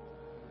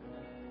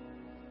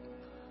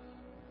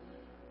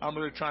 I'm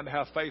really trying to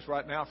have faith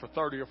right now for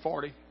 30 or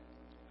 40.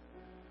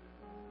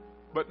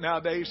 But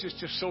nowadays it's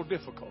just so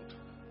difficult.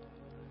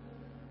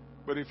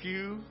 But if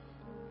you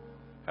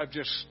have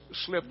just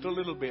slipped a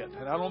little bit,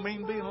 and I don't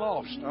mean being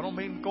lost. I don't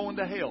mean going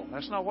to hell.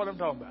 That's not what I'm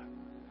talking about.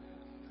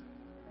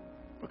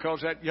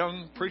 Because that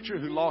young preacher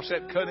who lost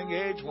that cutting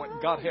edge went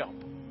and got help.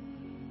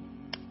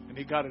 And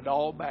he got it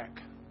all back.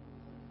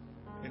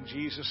 In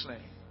Jesus' name.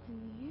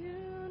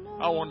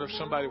 I wonder if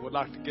somebody would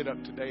like to get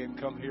up today and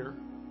come here.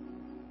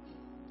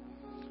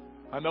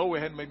 I know we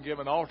hadn't been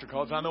given altar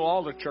calls. I know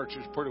all the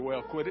churches pretty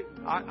well quit it.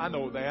 I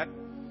know that.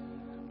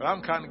 But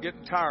I'm kind of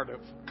getting tired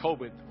of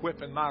COVID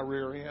whipping my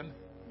rear end.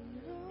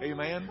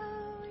 Amen.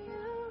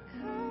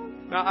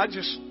 Now, I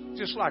just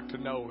like to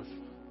know if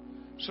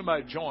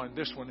somebody joined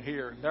this one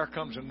here, and there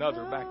comes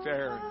another back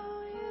there.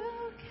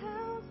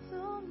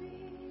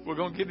 We're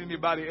going to get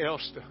anybody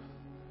else to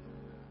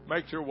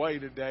make their way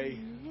today.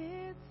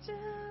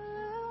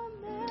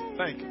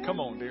 Thank you. Come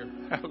on, dear.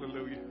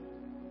 Hallelujah.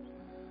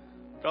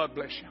 God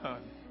bless you,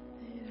 hon.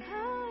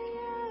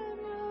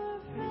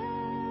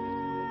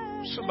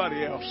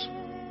 Somebody else.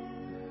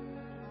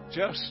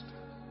 Just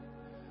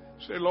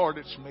say, Lord,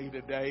 it's me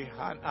today.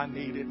 I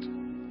need it.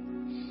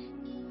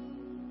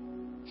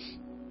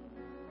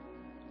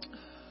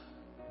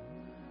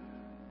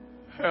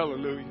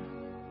 Hallelujah.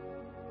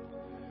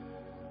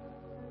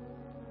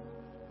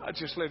 I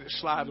just let it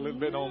slide a little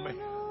bit on me.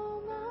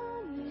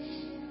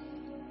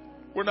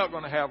 We're not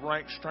going to have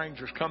rank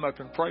strangers come up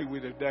and pray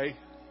with you today.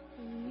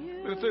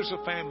 But if there's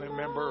a family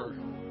member or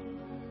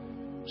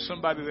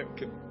somebody that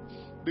can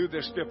do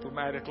this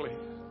diplomatically,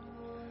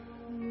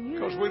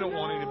 because we don't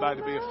want anybody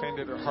to be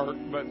offended or hurt.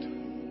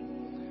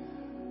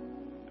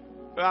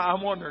 But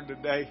I'm wondering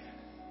today,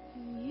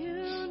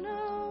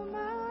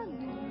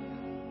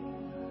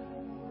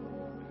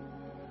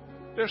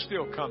 they're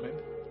still coming.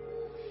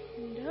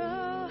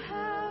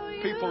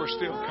 People are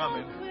still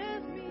coming.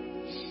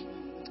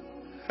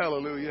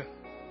 Hallelujah.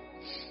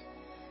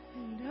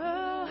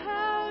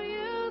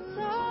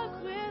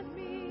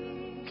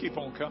 Keep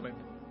on coming.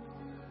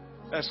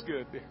 That's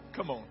good, dear.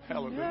 Come on.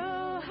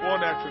 Hallelujah.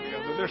 One after the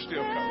other. They're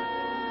still coming.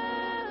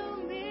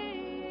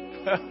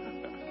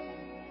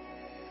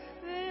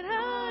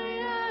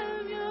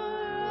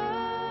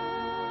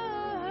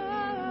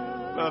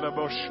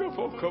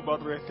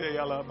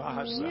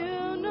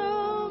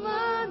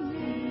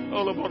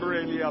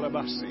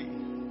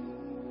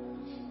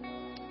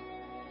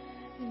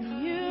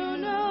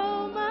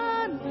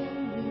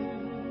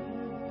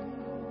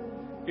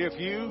 If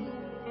you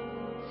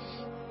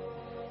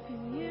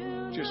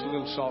just a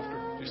little softer,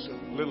 just a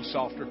little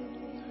softer.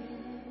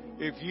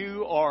 If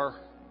you are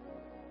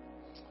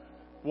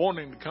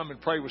wanting to come and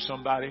pray with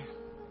somebody,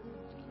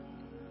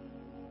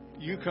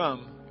 you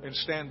come and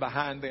stand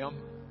behind them,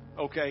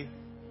 okay?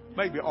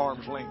 Maybe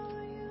arm's length.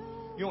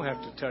 You don't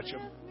have to touch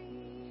them.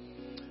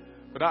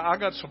 But I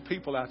got some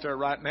people out there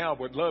right now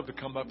would love to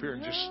come up here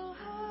and just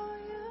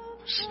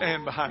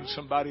stand behind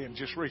somebody and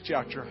just reach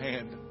out your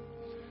hand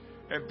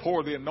and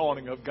pour the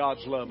anointing of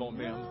God's love on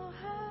them.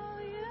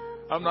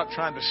 I'm not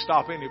trying to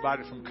stop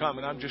anybody from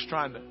coming. I'm just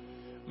trying to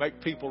make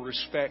people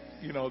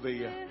respect,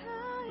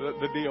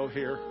 the deal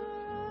here.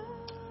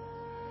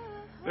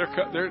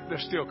 They're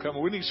still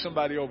coming. We need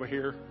somebody over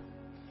here.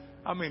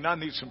 I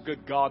need some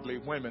good godly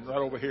women right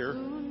over here.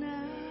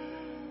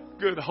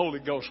 Good Holy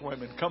Ghost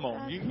women. Come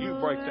on. You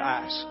break the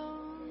ice.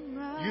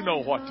 You know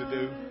what to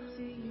do.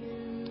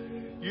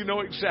 You know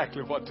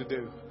exactly what to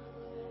do.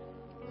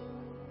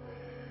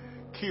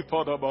 Keep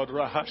on about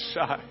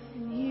Rahashai.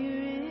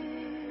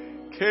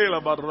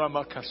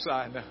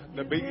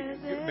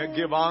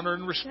 Give honor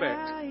and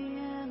respect.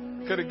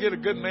 Could I get a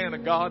good man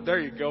of God? There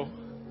you go.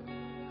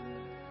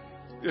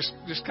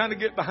 Just kind of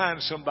get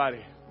behind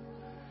somebody.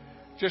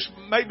 Just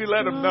maybe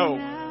let them know,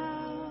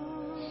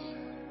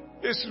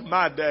 this is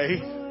my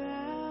day.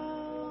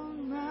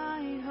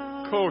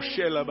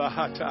 Koshela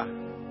Bahata.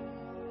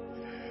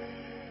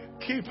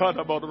 Keep on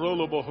about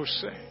Rolobo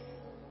Jose.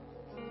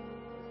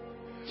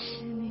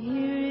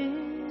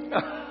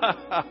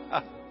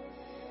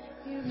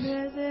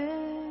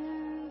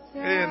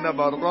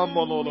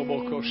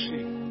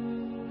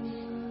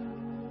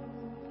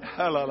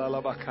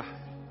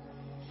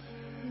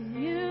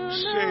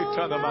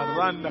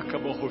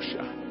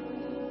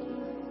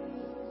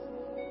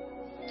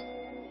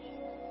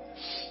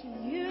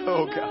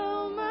 Oh God.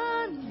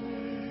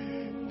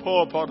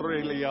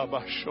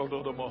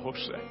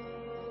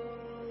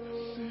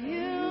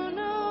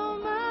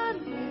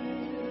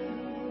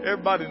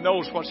 Everybody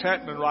knows what's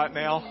happening right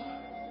now.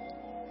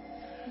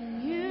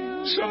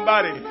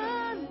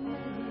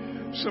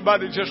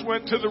 Somebody just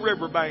went to the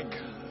riverbank.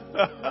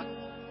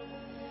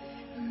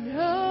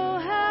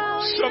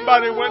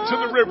 Somebody went to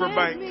the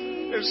riverbank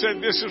and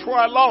said, this is where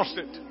I lost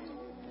it.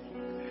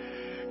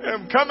 And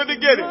I'm coming to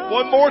get it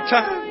one more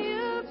time.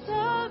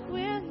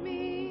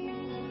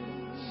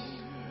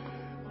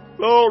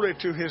 Glory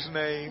to His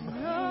name.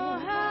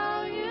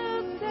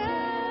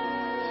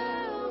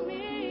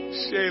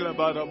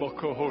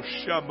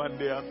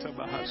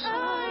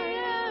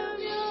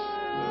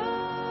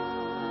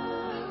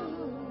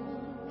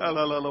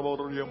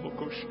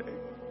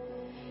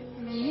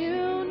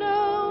 You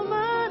know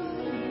my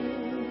name.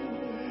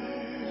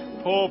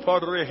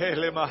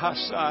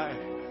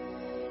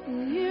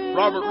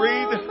 Robert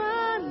Reed,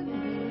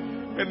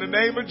 in the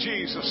name of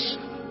Jesus,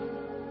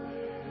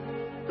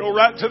 go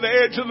right to the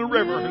edge of the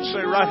river and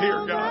say, right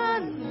here,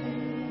 God.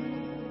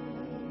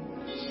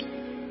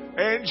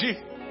 Angie,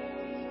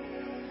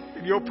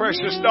 and your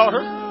precious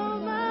daughter,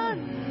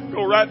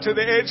 go right to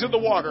the edge of the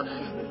water.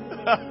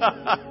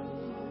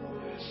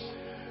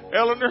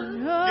 Eleanor,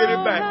 get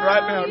it back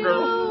right now,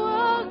 girl.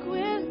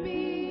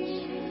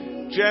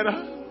 Jenna,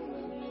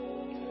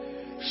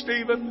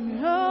 Stephen,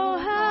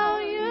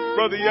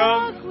 Brother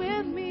Young,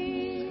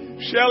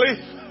 Shelley,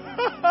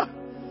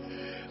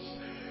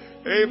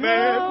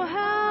 amen.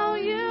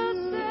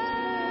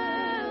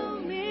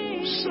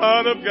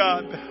 Son of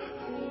God.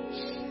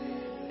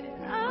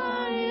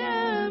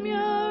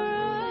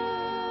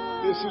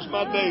 This is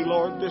my day,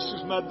 Lord. This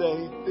is my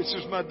day. This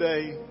is my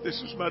day.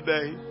 This is my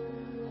day.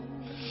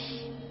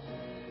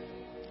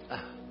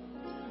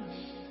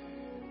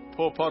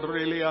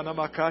 Popariliana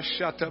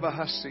makashata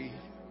bahasi.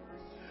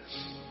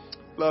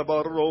 La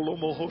barolo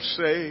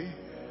mohose.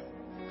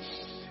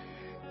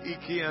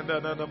 Iki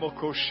andana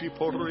mokoshi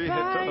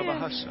porriheta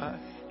bahasa.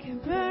 Can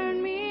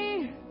burn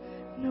me.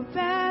 No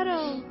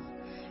battle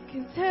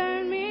can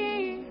turn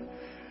me.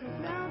 No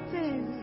mountains